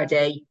now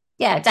ready.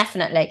 Yeah,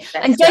 definitely.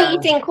 And don't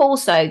you think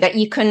also that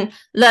you can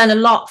learn a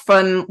lot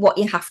from what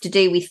you have to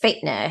do with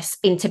fitness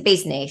into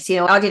business? You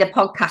know, I did a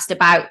podcast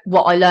about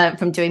what I learned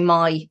from doing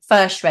my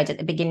first shred at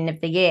the beginning of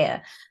the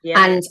year.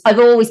 Yeah. And I've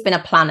always been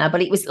a planner,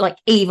 but it was like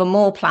even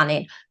more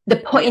planning. The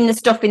putting the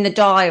stuff in the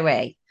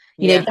diary,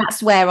 you know,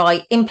 that's where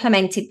I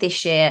implemented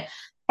this year.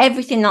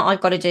 Everything that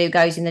I've got to do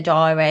goes in the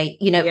diary,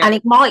 you know, and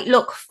it might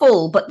look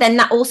full, but then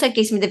that also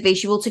gives me the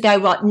visual to go,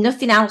 right,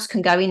 nothing else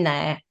can go in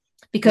there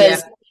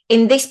because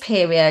in this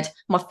period,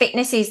 my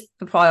fitness is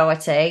the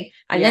priority,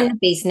 and then the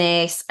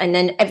business, and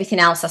then everything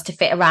else has to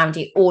fit around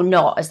it or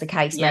not, as the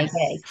case may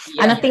be.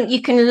 And I think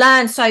you can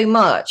learn so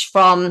much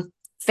from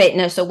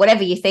fitness or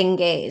whatever your thing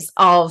is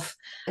of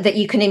that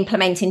you can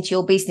implement into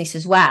your business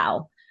as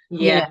well.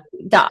 You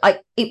know,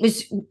 it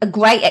was a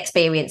great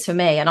experience for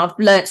me, and I've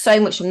learned so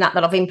much from that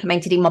I've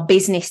implemented in my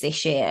business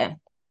this year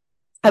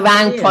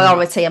around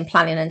priority and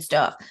planning and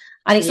stuff.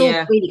 And it's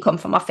all really come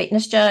from my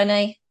fitness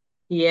journey.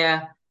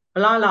 Yeah.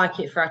 Well, I like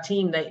it for our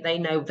team. They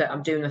know that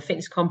I'm doing a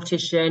fitness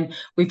competition.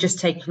 We've just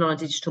taken on a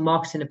digital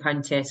marketing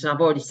apprentice, and I've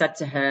already said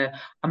to her,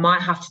 I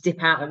might have to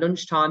dip out at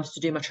lunchtimes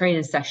to do my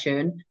training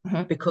session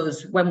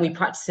because when we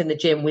practice in the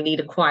gym, we need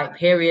a quiet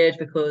period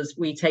because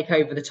we take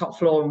over the top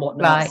floor and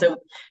whatnot. Right.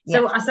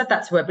 So I said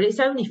that to her, but it's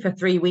only for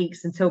 3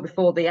 weeks until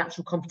before the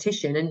actual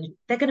competition, and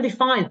they're going to be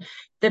fine.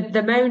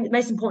 The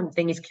most important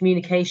thing is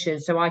communication.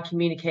 So I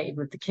communicated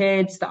with the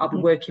kids that I'll be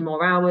working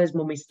more hours,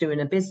 mummy's doing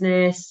a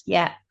business,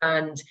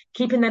 and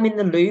keeping them in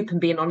the loop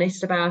and being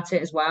honest about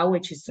it as well,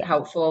 which is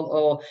helpful.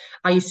 Or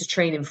I used to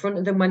train in front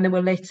of them when they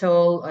were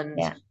little,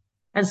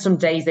 and some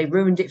days they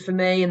ruined it for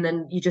me, and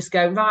then you just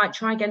go, right,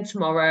 try again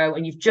tomorrow,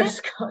 and you've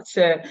just got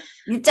to.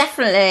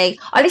 Definitely.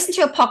 I listened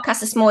to a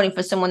podcast this morning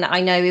for someone that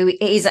I know who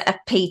is a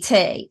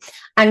PT,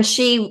 and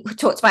she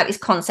talked about this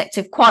concept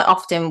of quite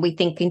often we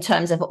think in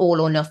terms of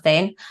all or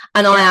nothing,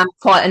 and I am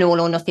quite an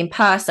all or nothing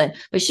person,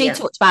 but she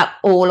talked about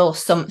all or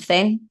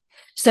something.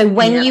 So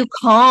when you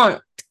can't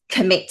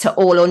commit to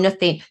all or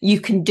nothing, you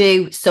can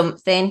do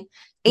something,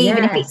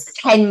 even if it's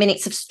 10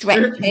 minutes of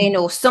stretching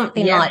or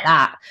something like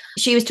that.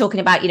 She was talking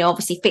about, you know,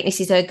 obviously fitness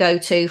is her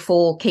go-to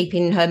for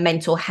keeping her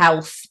mental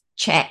health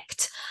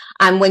checked.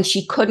 And when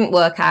she couldn't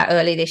work out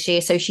early this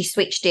year, so she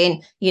switched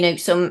in, you know,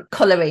 some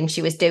colouring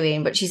she was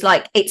doing, but she's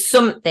like, it's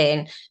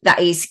something that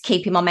is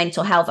keeping my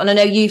mental health. And I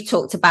know you've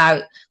talked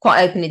about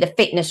quite openly, the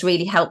fitness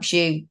really helps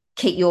you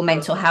keep your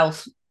mental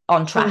health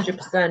on track.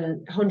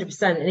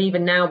 100%. And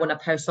even now when I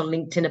post on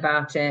LinkedIn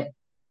about it,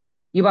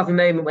 you have a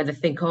moment where they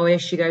think, oh, here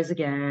she goes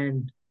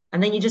again.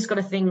 And then you just got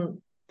to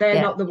think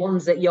they're not the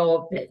ones that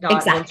you're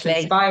want to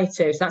inspire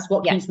to. So that's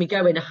what keeps me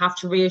going. I have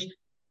to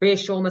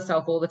reassure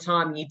myself all the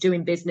time. You're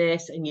doing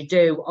business and you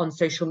do on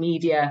social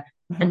media.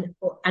 And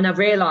I've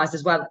realised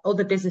as well,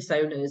 other business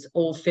owners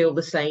all feel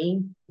the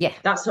same. Yeah.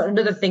 That's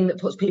another thing that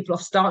puts people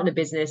off starting a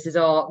business is,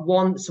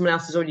 one, someone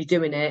else is already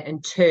doing it.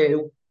 And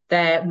two,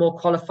 they're more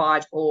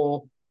qualified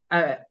or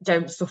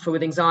don't suffer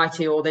with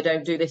anxiety, or they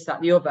don't do this, that,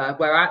 the other,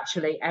 where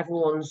actually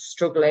everyone's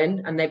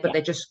struggling and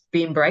they're just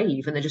being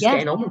brave and they're just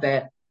getting on with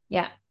it.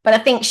 Yeah. But I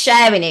think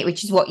sharing it,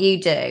 which is what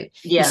you do,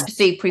 is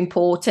super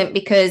important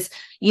because,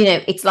 you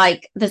know, it's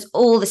like there's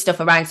all the stuff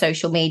around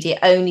social media,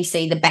 only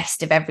see the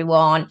best of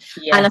everyone.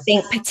 Yes. And I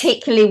think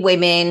particularly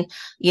women,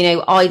 you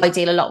know, I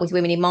deal a lot with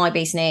women in my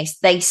business.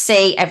 They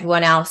see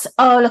everyone else.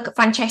 Oh, look at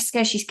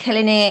Francesca, she's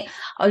killing it.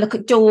 Oh, look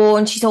at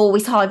Dawn, she's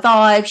always high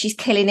vibe, she's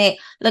killing it.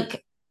 Look,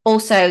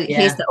 also,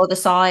 here's the other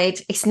side.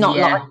 It's not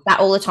like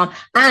that all the time.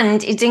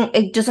 And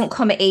it doesn't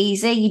come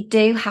easy. You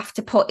do have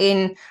to put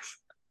in,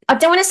 I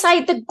don't want to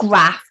say the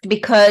graft,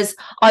 because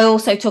I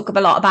also talk a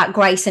lot about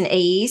grace and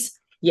ease.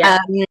 Yeah.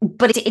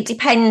 But it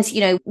depends,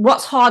 you know,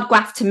 what's hard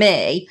graft to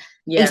me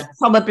is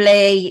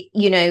probably,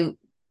 you know,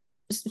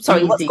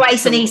 sorry, what's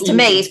grace and ease to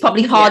me is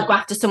probably hard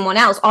graft to someone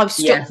else. I've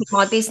stuck with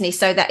my business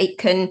so that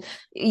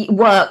it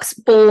works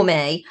for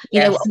me.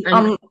 You know,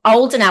 I'm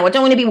older now. I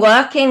don't want to be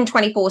working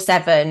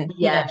 24/7.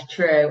 Yeah,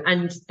 true.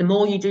 And the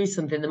more you do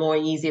something, the more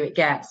easier it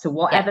gets. So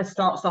whatever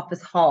starts off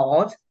as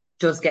hard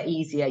does get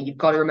easier. You've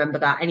got to remember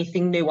that.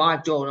 Anything new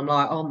I've done, I'm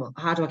like, oh,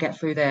 how do I get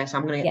through this?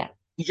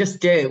 You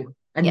just do.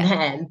 And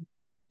then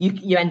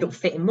you end up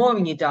fitting more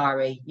in your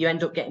diary. You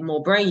end up getting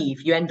more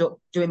brave. You end up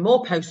doing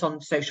more posts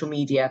on social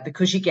media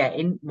because you're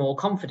getting more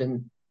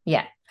confident.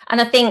 Yeah. And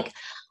I think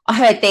I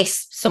heard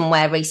this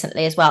somewhere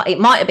recently as well. It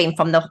might have been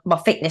from my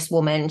fitness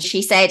woman.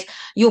 She said,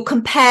 you're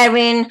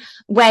comparing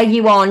where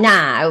you are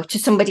now to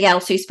somebody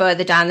else who's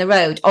further down the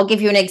road. I'll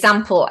give you an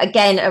example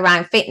again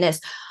around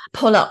fitness.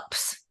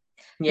 Pull-ups.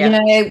 Yeah. You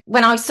know,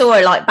 when I saw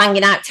her like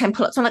banging out 10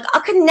 pull-ups, I'm like, I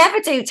could never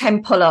do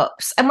 10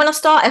 pull-ups. And when I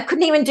started, I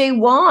couldn't even do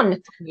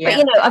one. Yeah. But,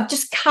 you know, I've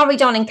just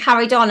carried on and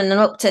then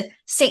up to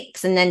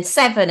 6 and then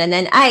 7 and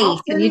then 8.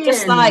 And you're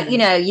just like, you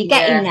know, you're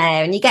getting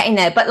there and you're getting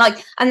there. But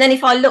like, and then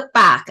if I look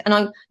back, and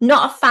I'm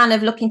not a fan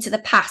of looking to the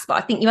past, but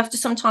I think you have to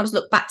sometimes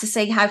look back to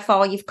see how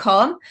far you've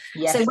come.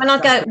 Yes, so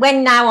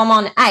when now I'm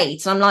on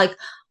 8, and I'm like,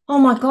 oh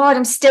my God,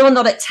 I'm still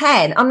not at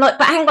 10. I'm like,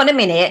 but hang on a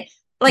minute.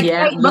 Like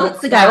 8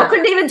 months ago, I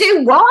couldn't even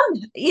do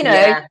one, you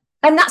know.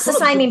 And that's the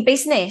Pull-ups same are, in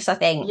business, I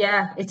think.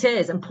 yeah, it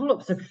is. And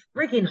pull-ups are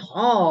frigging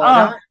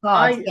hard. Oh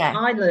God, yeah.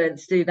 I learned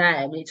to do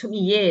them. It took me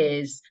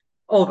years,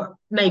 or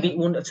maybe it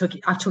wouldn't have took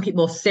it. I took it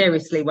more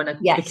seriously when I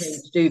became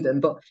to do them,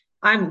 but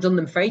I haven't done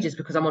them for ages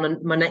because I'm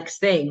on my next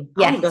thing.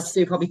 I wouldn't be able to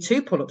do probably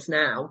 2 pull-ups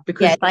now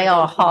because they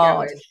are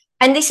hard.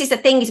 And this is the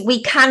thing, is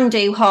we can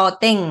do hard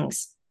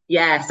things.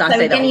 Yes, I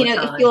say that all the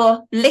time. If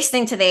you're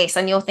listening to this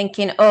and you're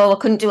thinking, oh, I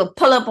couldn't do a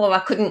pull-up, or I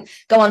couldn't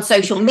go on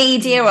social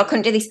media, or I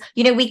couldn't do this,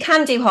 we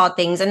can do hard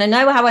things. And I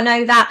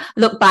know that.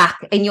 Look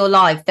back in your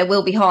life, there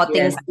will be hard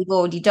things that you've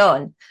already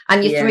done,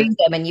 and you're through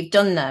them and you've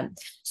done them.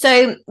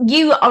 So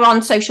you are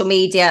on social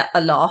media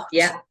a lot.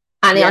 Yeah.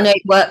 And I know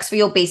it works for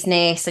your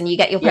business and you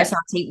get your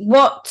personality.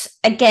 What,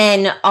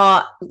 again,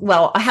 I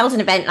held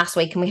an event last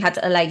week and we had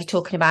a lady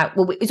talking about,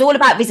 it was all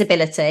about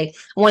visibility.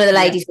 One of the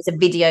ladies was a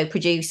video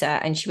producer,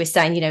 and she was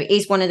saying,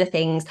 is one of the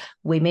things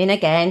women,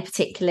 again,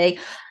 particularly,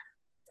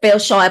 feel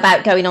shy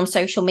about going on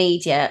social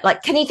media.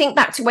 Like, can you think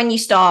back to when you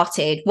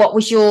started? What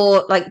was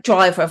your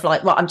driver of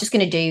right, I'm just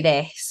going to do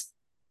this?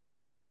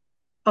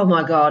 Oh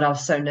my God, I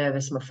was so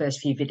nervous in my first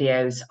few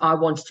videos. I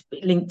wanted to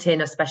be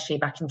LinkedIn, especially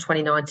back in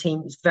 2019.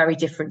 It was very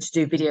different to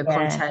do video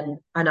content.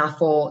 And I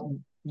thought,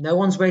 no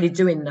one's really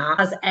doing that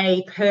as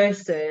a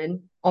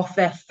person off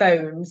their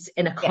phones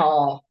in a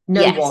car.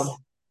 No one.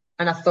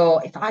 And I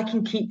thought, if I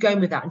can keep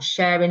going with that and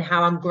sharing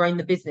how I'm growing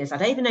the business, I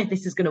don't even know if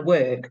this is going to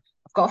work.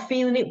 I've got a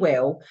feeling it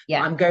will.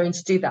 I'm going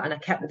to do that. And I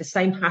kept with the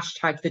same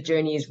hashtag, the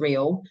journey is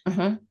real.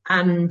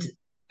 And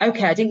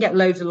okay, I didn't get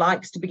loads of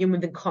likes to begin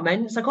with and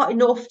comments. I got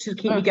enough to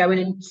keep me going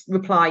and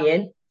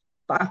replying.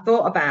 But I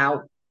thought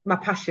about my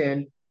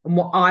passion and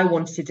what I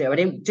wanted to do. I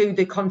didn't do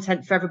the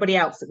content for everybody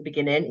else at the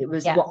beginning. It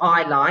was what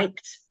I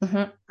liked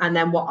and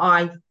then what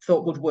I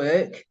thought would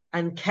work,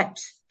 and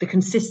kept the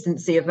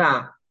consistency of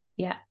that.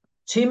 Yeah.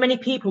 Too many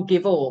people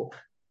give up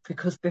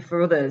because they're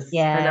for others.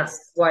 Yeah. And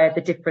that's where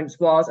the difference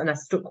was. And I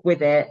stuck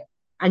with it.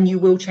 And you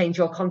will change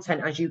your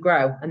content as you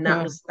grow. And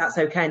that's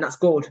okay. And that's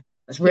good.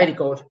 That's really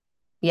good.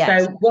 Yeah.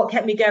 So what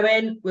kept me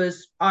going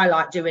was I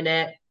like doing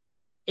it.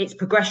 It's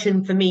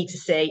progression for me to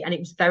see. And it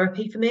was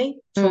therapy for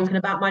me, talking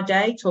about my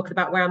day, talking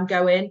about where I'm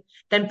going.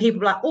 Then people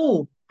are like,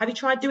 oh, have you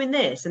tried doing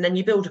this? And then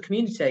you build a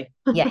community.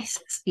 Yes.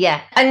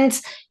 Yeah. And,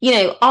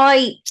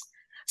 I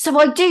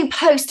do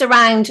post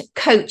around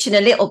coaching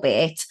a little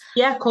bit.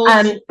 Yeah, of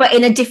course. But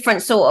in a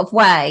different sort of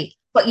way.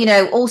 But,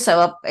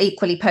 also I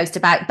equally post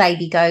about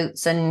baby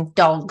goats and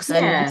dogs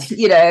and,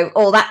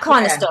 all that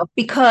kind of stuff,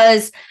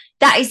 because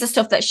that is the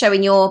stuff that's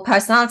showing your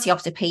personality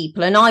off to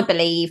people. And I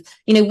believe,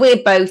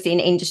 we're both in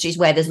industries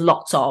where there's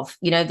lots of,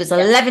 there's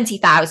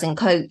 11,000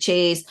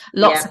 coaches,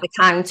 lots of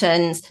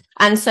accountants.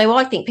 And so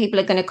I think people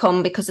are going to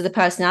come because of the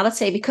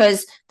personality,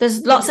 because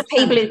there's lots of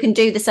people who can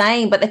do the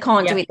same, but they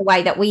can't do it the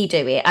way that we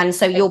do it. And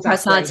so your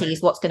personality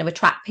is what's going to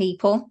attract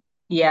people.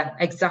 Yeah,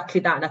 exactly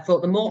that. And I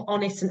thought the more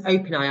honest and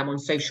open I am on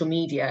social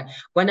media,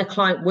 when a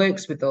client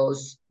works with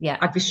us,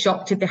 I'd be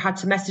shocked if they had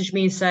to message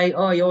me and say,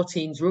 oh, your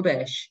team's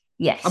rubbish.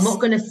 Yes. I'm not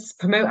going to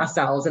promote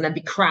ourselves and then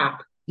be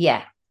crap.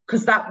 Yeah.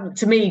 Because that,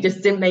 to me,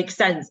 just didn't make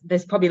sense.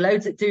 There's probably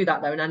loads that do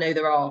that, though. And I know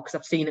there are, because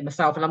I've seen it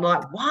myself. And I'm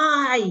like,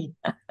 why?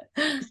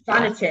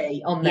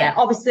 Vanity on there.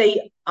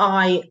 Obviously,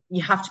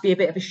 you have to be a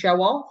bit of a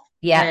show off.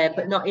 Yeah.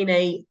 But not in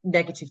a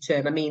negative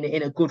term. I mean,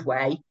 in a good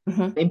way.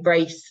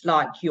 Embrace,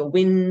 your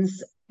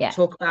wins.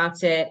 Talk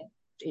about it.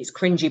 It's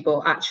cringy,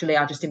 but actually,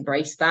 I just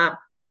embraced that.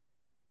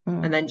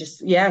 And then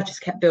just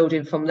kept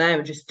building from there,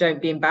 and just don't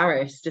be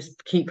embarrassed.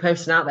 Just keep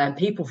posting out there, and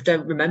people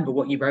don't remember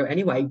what you wrote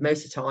anyway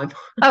most of the time.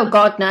 Oh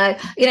God, no.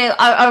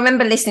 I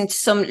remember listening to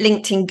some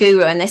LinkedIn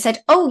guru, and they said,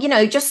 oh,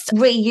 just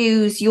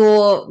reuse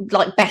your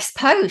best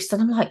post.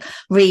 And I'm like,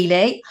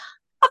 really?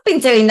 I've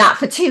been doing that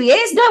for 2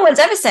 years. No one's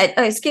ever said,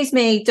 oh, excuse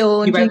me,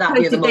 Dawn, you wrote that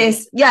the other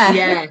month.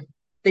 Yeah.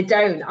 They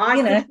don't.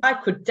 I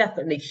could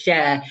definitely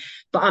share,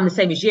 but I'm the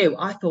same as you.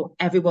 I thought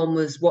everyone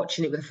was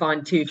watching it with a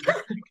fine tooth.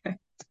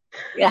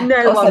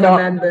 No one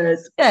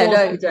remembers. We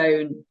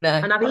don't. No,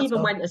 and I've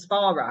even went as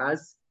far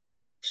as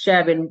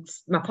sharing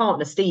my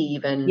partner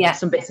Steve and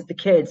some bits of the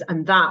kids,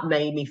 and that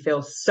made me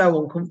feel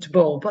so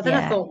uncomfortable. But then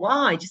I thought,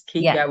 why? Just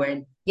keep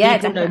going. Yeah,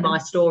 people know my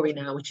story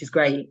now, which is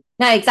great.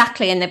 No,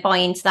 exactly, and they buy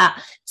into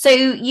that. So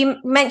you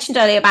mentioned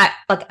earlier about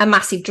a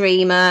massive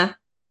dreamer,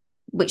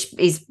 which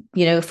is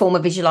a form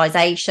of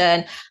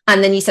visualization,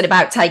 and then you said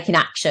about taking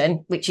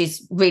action, which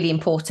is really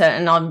important.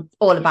 And I'm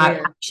all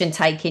about action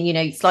taking.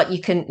 It's like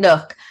you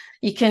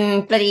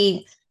can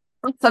bloody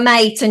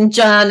affirmate and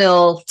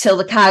journal till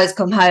the cows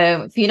come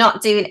home. If you're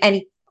not doing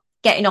any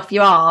getting off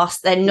your arse,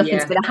 then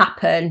nothing's going to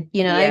happen.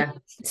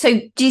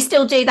 So do you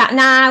still do that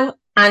now?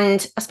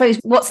 And I suppose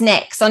what's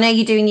next? I know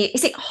you're doing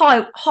is it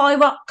high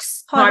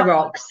rocks? High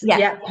rocks.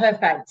 Yeah,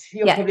 perfect.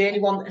 You're probably the only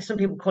one. Some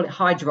people call it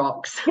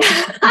hydrox.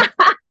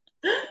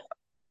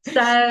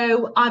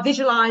 So I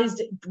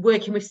visualized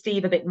working with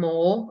Steve a bit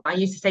more. I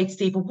used to say to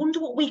Steve, I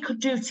wonder what we could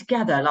do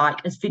together,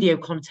 as video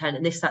content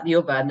and this, that, the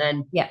other. And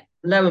then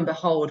lo and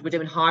behold, we're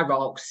doing High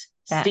Rocks.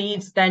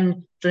 Steve's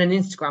then done an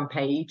Instagram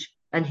page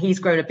and he's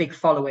grown a big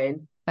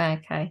following.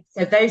 Okay.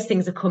 So those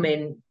things are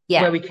coming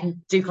where we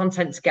can do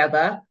content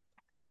together.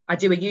 I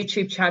do a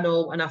YouTube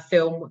channel and I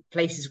film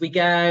places we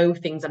go,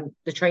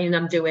 the training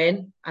I'm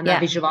doing, and I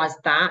visualize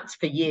that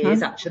for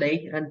years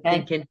actually, and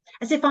thinking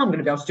as if I'm going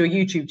to be able to do a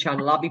YouTube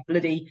channel. I'll be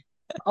bloody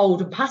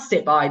old and past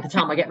it by the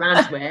time I get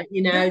round to it,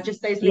 you know,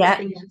 just those little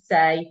things to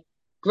say.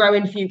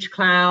 Growing Future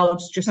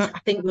Clouds, I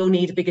think we'll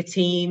need a bigger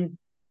team,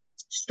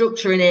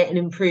 structuring it and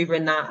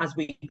improving that as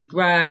we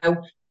grow,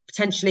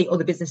 potentially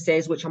other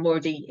businesses, which I'm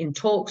already in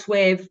talks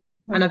with.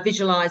 And I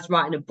visualize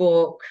writing a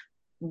book.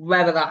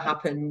 Whether that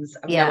happens,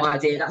 I've no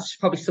idea. That's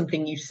probably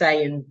something you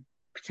say and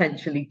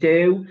potentially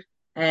do.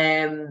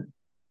 There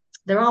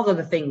are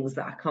other things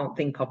that I can't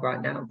think of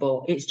right now,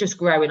 but it's just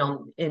growing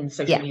on in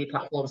social media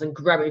platforms and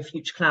growing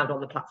Future Cloud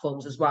on the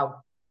platforms as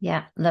well.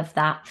 Yeah, love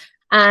that.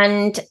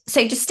 And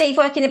so does Steve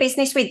work in the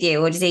business with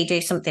you, or does he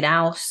do something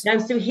else? No,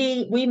 so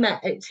we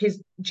met at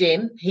his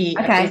gym. He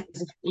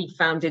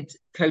founded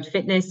Code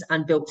Fitness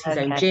and built his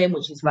own gym,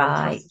 which is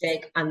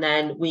fantastic. And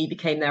then we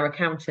became their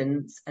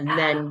accountants and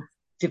then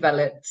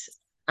developed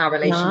our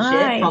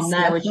relationship from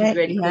there, which is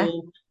really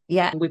cool.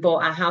 Yeah. We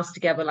bought our house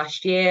together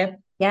last year.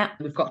 Yeah.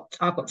 I've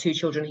got 2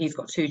 children, he's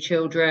got 2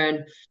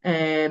 children.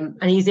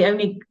 And he's the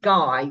only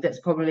guy that's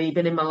probably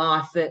been in my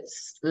life that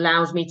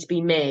allows me to be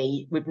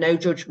me with no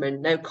judgment,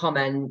 no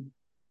comment,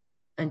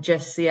 and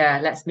just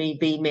lets me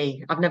be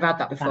me. I've never had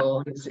that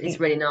before.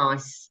 It's really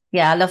nice.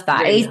 Yeah, I love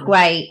that. Really, it's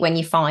great when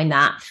you find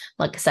that.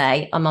 Like I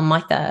say, I'm on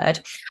my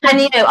 3rd. And,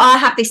 you know, I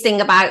have this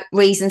thing about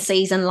reason,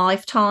 season,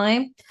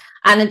 lifetime.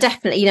 And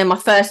definitely, you know, my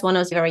first one, I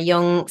was very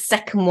young.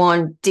 Second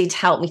one did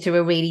help me through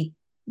a really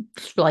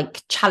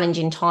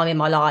challenging time in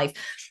my life.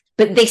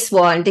 But this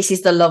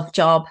is the love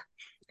job.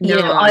 You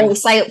know, I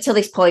always say up till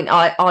this point,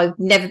 I've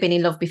never been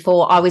in love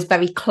before. I was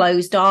very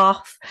closed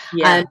off.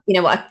 You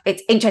know,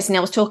 it's interesting. I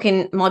was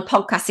talking, my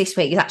podcast this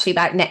week is actually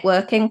about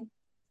networking.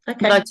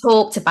 That I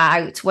talked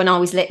about when I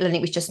was little and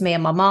it was just me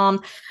and my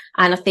mom.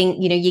 And I think,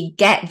 you know, you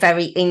get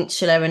very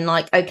insular and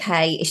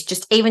it's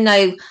just, even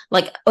though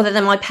other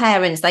than my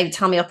parents, they would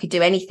tell me I could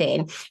do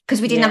anything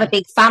because we didn't have a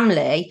big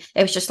family.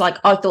 It was just I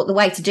thought the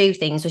way to do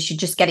things was you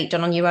just get it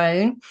done on your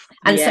own.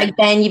 And so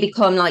then you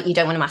become you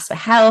don't want to ask for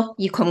help.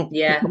 You become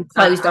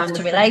closed off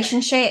to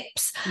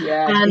relationships.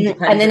 And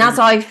then as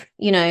I've,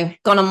 you know,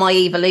 gone on my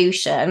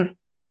evolution,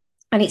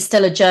 and it's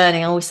still a journey.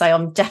 I always say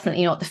I'm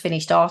definitely not the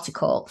finished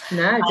article.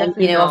 No,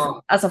 definitely you know,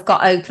 not. as I've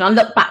got open, I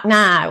look back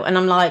now and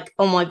I'm like,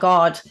 oh my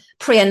God,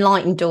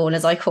 pre-enlightened Dawn,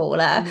 as I call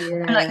her.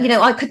 Yeah. And you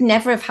know, I could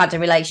never have had a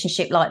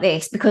relationship like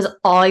this because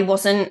I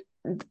wasn't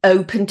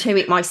open to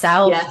it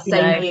myself. Yeah,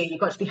 same here. You've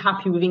got to be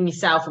happy within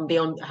yourself and be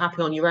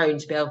happy on your own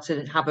to be able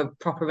to have a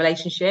proper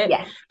relationship.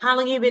 Yeah. How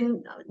long have you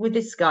been with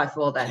this guy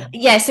for then?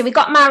 Yeah, so we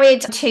got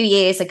married 2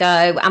 years ago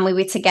and we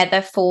were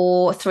together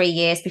for 3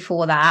 years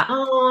before that.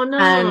 Oh,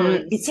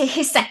 nice. It's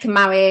his second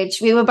marriage.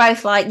 We were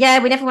both we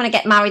never want to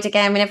get married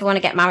again. We never want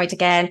to get married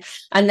again.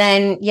 And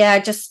then,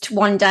 just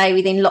one day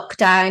within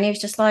lockdown, he was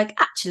just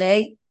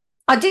actually,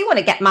 I do want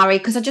to get married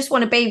because I just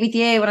want to be with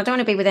you and I don't want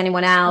to be with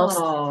anyone else.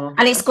 Oh,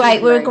 and it's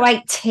great. We're a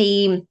great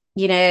team.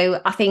 You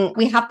know, I think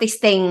we have this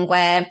thing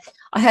where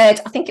I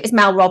think it was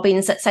Mel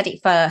Robbins that said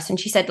it first. And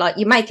she said,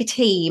 you make a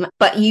team,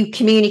 but you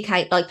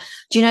communicate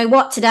do you know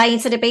what? Today,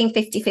 instead of being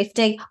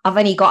 50-50, I've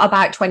only got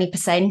about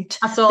 20%.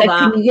 I saw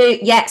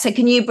that. So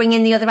can you bring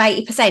in the other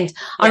 80%?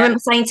 I remember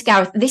saying to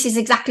Gareth, this is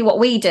exactly what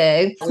we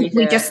do.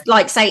 We just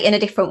say it in a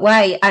different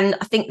way. And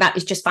I think that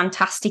is just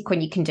fantastic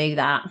when you can do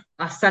that.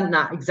 I sent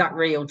that exact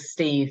reel to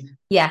Steve.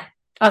 Yeah.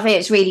 I think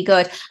it's really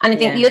good. And I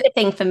think the other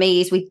thing for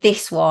me is with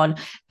this one,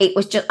 it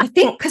was just, I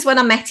think, because when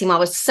I met him, I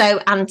was so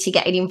anti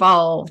getting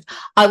involved.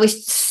 I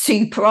was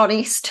super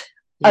honest,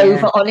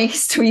 over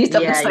honest. We used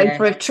to have the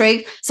sofa of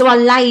truth. So I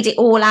laid it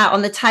all out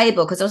on the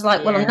table because I was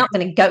like, well, I'm not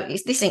going to go.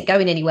 This ain't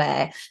going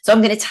anywhere. So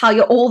I'm going to tell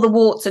you all the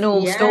warts and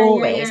all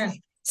stories.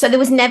 So there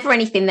was never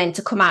anything then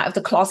to come out of the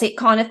closet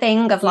kind of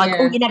thing of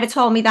oh, you never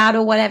told me that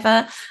or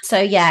whatever. So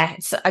I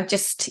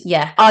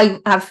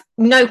have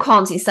no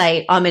qualms in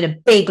saying I'm in a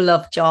big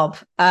love job.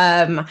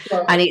 And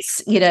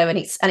it's, you know, and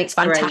it's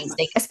fantastic,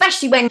 great.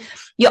 Especially when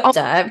you're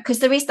older, because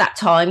there is that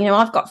time, you know,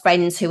 I've got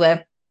friends who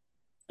are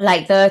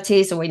late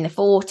 30s or in their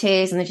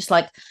 40s and they're just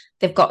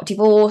they've got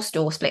divorced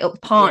or split up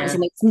with partners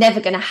and it's never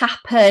going to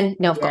happen. You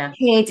know, I've got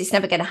kids, it's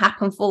never going to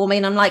happen for me.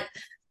 And I'm like,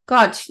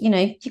 God, you know,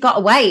 you got to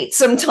wait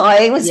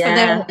sometimes for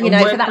them, you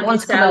know, for that one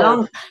to come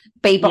along.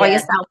 Be by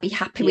yourself, be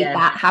happy with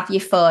that, have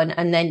your fun,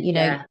 and then, you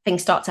know,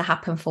 things start to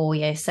happen for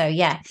you. So,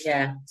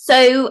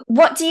 So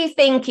what do you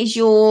think is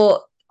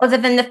your, other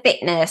than the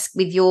fitness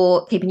with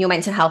your keeping your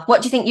mental health,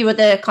 what do you think your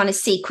other kind of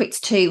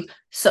secrets to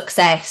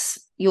success,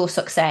 your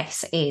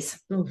success is?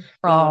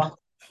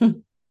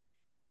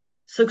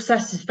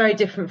 Success is very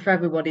different for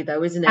everybody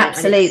though, isn't it?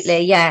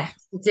 Absolutely,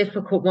 it's a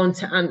difficult one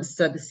to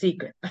answer. The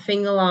secret, I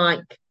think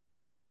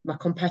my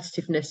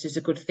competitiveness is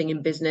a good thing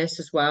in business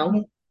as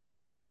well.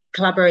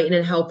 Collaborating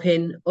and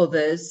helping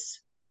others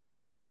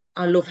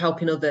I love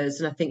helping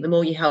others, and I think the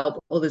more you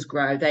help others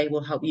grow, they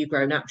will help you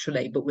grow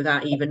naturally, but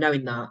without even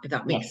knowing that, if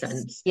that makes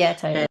sense. Yeah,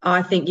 totally.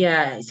 I think,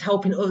 yeah, it's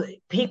helping other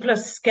people. Are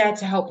scared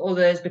to help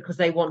others because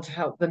they want to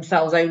help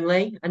themselves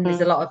only, and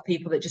there's a lot of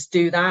people that just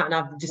do that. And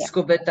I've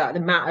discovered that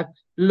the amount of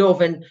love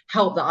and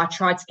help that I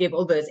tried to give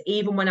others,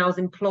 even when I was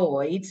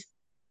employed,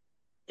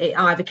 it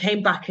either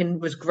came back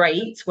and was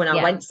great when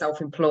I went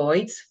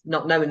self-employed,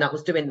 not knowing that I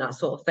was doing that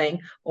sort of thing,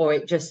 or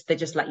they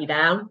just let you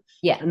down.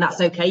 Yeah. And that's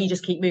okay. You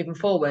just keep moving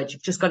forward.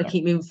 You've just got to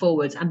keep moving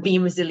forward, and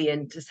being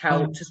resilient has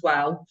helped as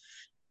well.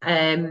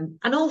 And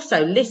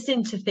also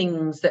listening to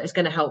things that is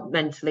going to help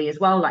mentally as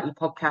well, like your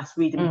podcast,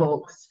 reading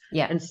books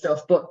and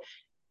stuff. But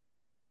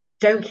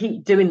don't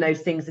keep doing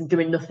those things and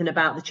doing nothing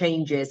about the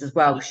changes as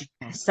well, because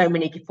so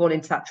many can fall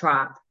into that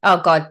trap.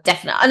 Oh God,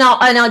 definitely. And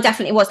I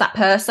definitely was that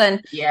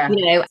person. Yeah.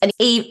 You know, and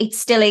it's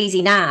still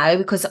easy now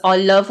because I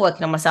love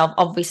working on myself,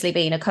 obviously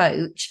being a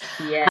coach.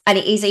 Yeah. And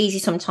it is easy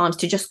sometimes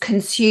to just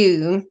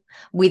consume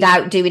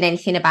without doing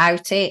anything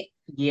about it.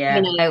 Yeah.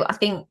 You know, I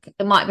think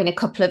it might have been a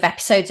couple of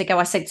episodes ago,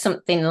 I said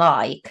something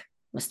like,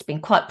 must have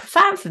been quite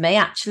profound for me,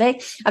 actually.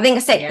 I think I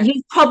said,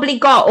 you've probably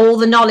got all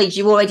the knowledge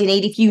you already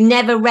need if you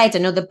never read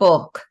another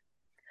book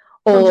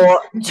or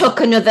took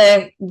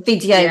another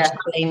video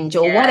challenge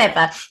or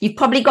whatever. You've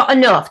probably got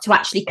enough to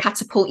actually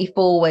catapult you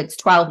forwards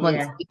 12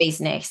 months of your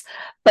business.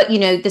 But, you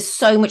know, there's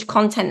so much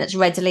content that's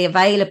readily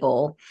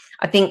available.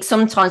 I think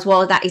sometimes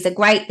while that is a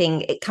great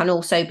thing, it can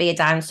also be a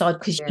downside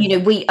because, you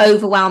know, we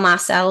overwhelm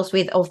ourselves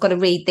with, oh, I've got to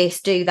read this,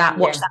 do that,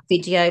 watch that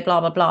video, blah,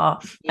 blah, blah.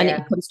 And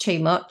it becomes too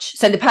much.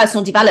 So the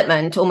personal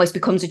development almost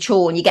becomes a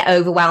chore and you get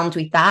overwhelmed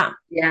with that.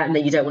 Yeah, and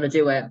then you don't want to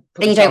do it.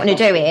 Then you don't want to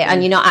do it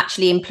and you're not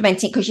actually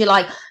implementing it because you're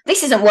like,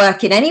 this isn't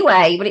working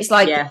anyway. But it's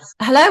like,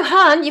 hello,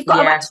 hun, you've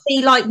got to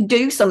actually like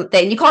do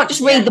something. You can't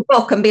just read the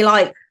book and be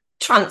like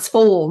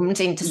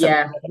transformed into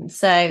something.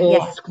 So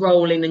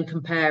scrolling and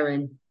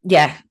comparing.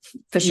 Yeah,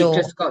 for sure.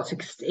 You've just got to,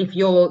 if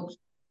you're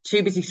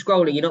too busy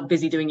scrolling, you're not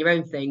busy doing your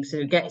own thing.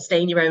 So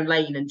stay in your own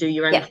lane and do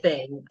your own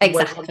thing. And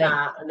work on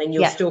that. And then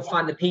you'll still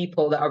find the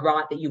people that are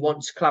right that you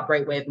want to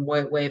collaborate with and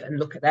work with and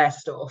look at their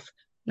stuff.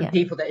 And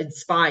people that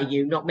inspire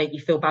you, not make you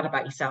feel bad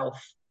about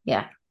yourself.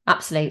 Yeah,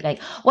 absolutely.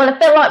 Well, I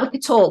feel like we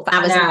could talk for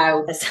hours and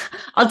hours.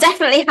 I'll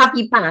definitely have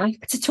you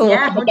back to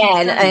talk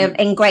again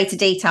in greater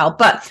detail.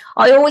 But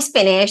I always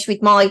finish with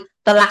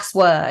the last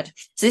word.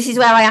 So this is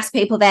where I ask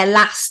people their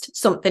last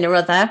something or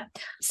other.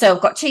 So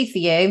I've got two for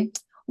you.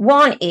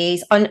 One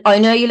is, I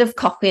know you love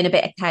coffee and a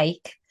bit of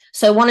cake.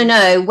 So I want to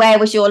know, where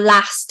was your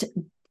last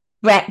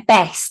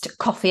best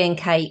coffee and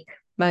cake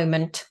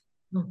moment?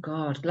 Oh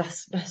God,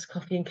 best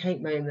coffee and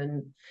cake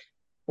moment.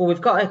 Well,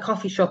 we've got a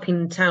coffee shop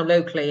in town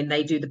locally and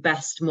they do the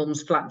best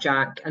mum's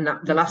flapjack. And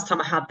the last time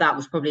I had that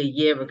was probably a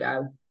year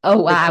ago.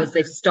 Oh, wow. Because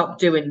they've stopped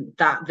doing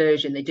that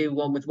version. They do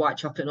one with white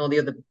chocolate and all the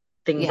other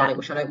things on it,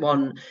 which I don't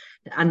want.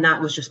 And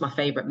that was just my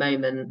favourite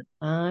moment.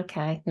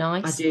 Okay,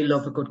 nice. I do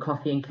love a good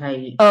coffee and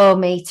cake. Oh,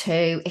 me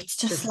too. It's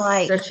just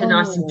like... such a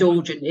nice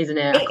indulgent, isn't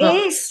it? It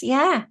is,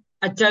 yeah.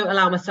 I don't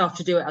allow myself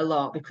to do it a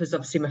lot because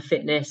obviously my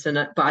fitness,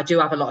 but I do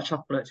have a lot of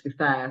chocolate, to be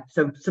fair.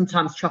 So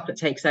sometimes chocolate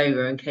takes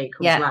over and cake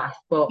comes last.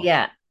 But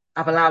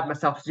I've allowed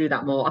myself to do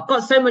that more. I've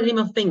got so many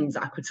more things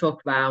I could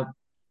talk about.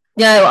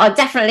 No, I'll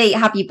definitely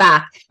have you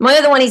back. My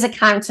other one is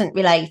accountant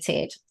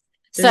related.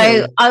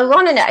 So I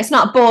want to know, it's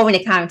not a boring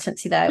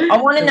accountancy though.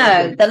 I want to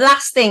know the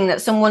last thing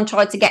that someone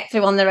tried to get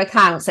through on their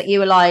accounts that you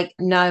were like,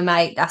 no,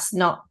 mate,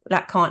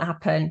 that can't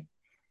happen.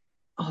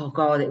 Oh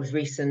God, it was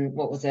recent.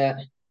 What was it?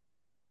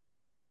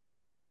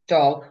 A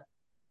dog,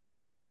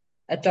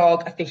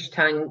 a fish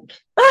tank.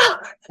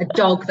 A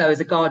dog, though, is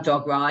a guard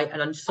dog, right?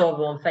 And I just saw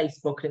them on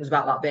Facebook and it was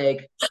about that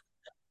big.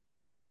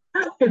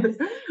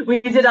 We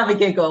did have a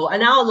giggle,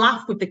 and I'll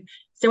laugh with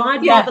so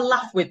I'd rather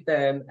laugh with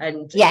them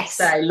and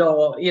say,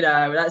 Lord, you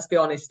know, let's be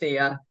honest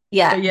here.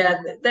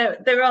 Yeah.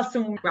 But there are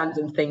some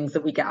random things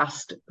that we get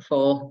asked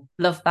for.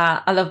 Love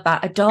that. I love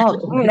that. A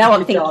dog. Now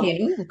I'm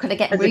thinking, could I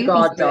get Ruby? A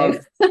guard dog.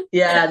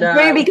 Yeah, no.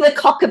 Ruby the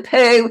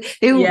cockapoo,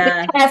 who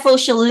be careful,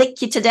 she'll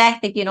lick you to death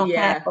if you're not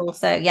careful.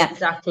 So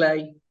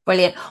exactly.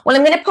 Brilliant. Well,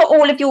 I'm going to put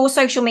all of your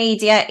social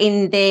media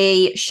in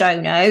the show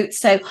notes.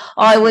 So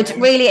I would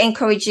really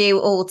encourage you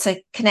all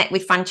to connect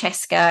with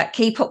Francesca,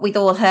 keep up with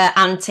all her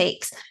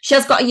antics. She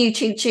has got a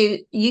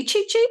YouTube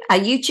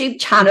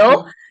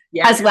channel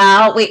as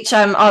well, which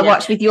I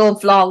watch with your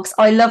vlogs.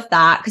 I love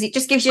that because it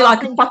just gives you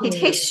like a potted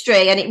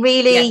history, and it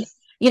really,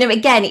 you know,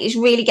 again, it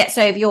really gets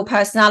over your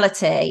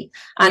personality.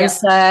 And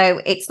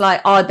so it's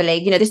like, I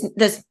believe, you know,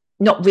 there's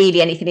not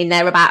really anything in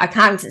there about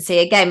accountancy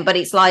again, but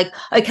it's like,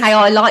 okay,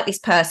 I like this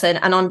person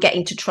and I'm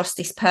getting to trust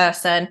this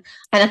person.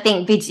 And I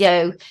think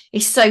video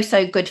is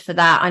so good for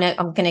that. I know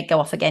I'm going to go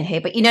off again here,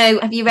 but you know,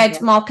 have you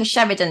read Marcus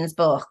Sheridan's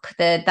book,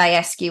 They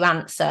Ask You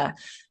Answer?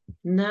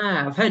 No,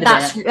 I've heard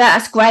of it.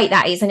 That's great,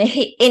 that is. And in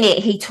it,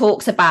 he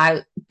talks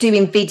about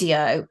doing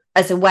video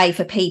as a way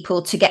for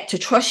people to get to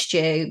trust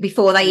you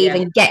before they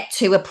even get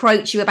to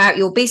approach you about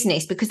your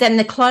business, because then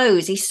the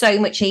close is so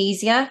much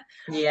easier.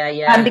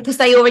 Because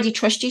they already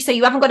trust you. So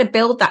you haven't got to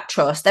build that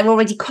trust. They're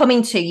already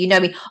coming to you,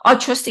 knowing I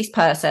trust this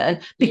person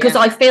because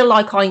I feel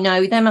like I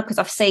know them, because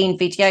I've seen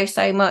videos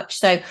so much.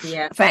 So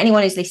for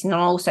anyone who's listening,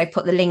 I'll also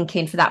put the link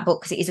in for that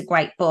book, because it is a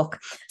great book.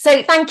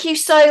 So thank you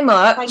so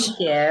much. Thank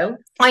you.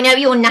 I know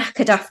you're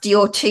knackered after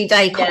your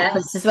 2-day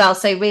conference as well,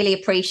 so really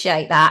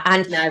appreciate that,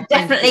 and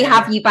definitely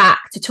have you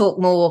back to talk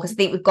more, because I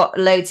think we've got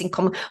loads in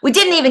common. We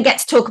didn't even get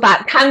to talk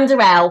about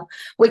Canderel,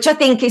 which I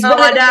think is I know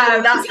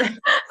that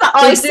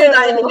we'll do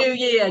that in the new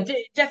year.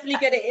 Definitely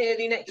get it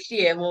early next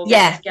year. We'll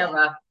get it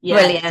together.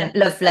 Brilliant,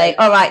 definitely. Lovely.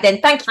 All right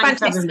then, thank you,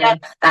 Francesca.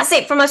 That's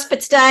it from us for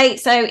today.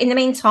 So in the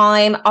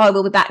meantime, I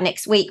will be back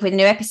next week with a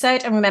new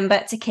episode, and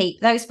remember to keep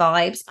those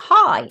vibes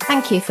high.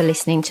 Thank you for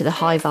listening to the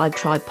High Vibe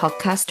Tribe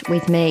podcast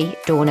with me,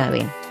 Dawn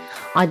Owen.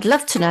 I'd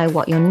love to know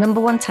what your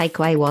number one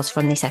takeaway was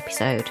from this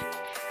episode.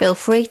 Feel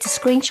free to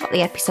screenshot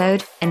the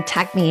episode and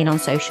tag me in on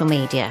social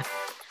media.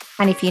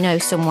 And if you know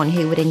someone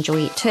who would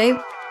enjoy it too,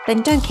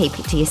 then don't keep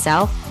it to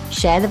yourself,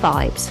 share the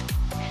vibes.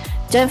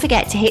 Don't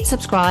forget to hit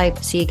subscribe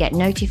so you get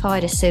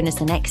notified as soon as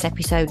the next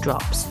episode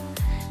drops.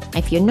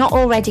 If you're not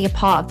already a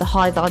part of the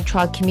High Vibe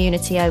Tribe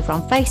community over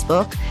on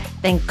Facebook,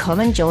 then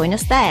come and join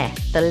us there.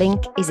 The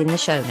link is in the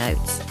show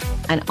notes.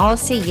 And I'll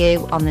see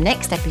you on the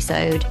next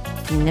episode.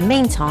 In the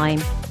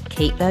meantime,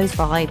 keep those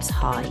vibes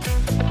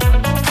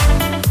high.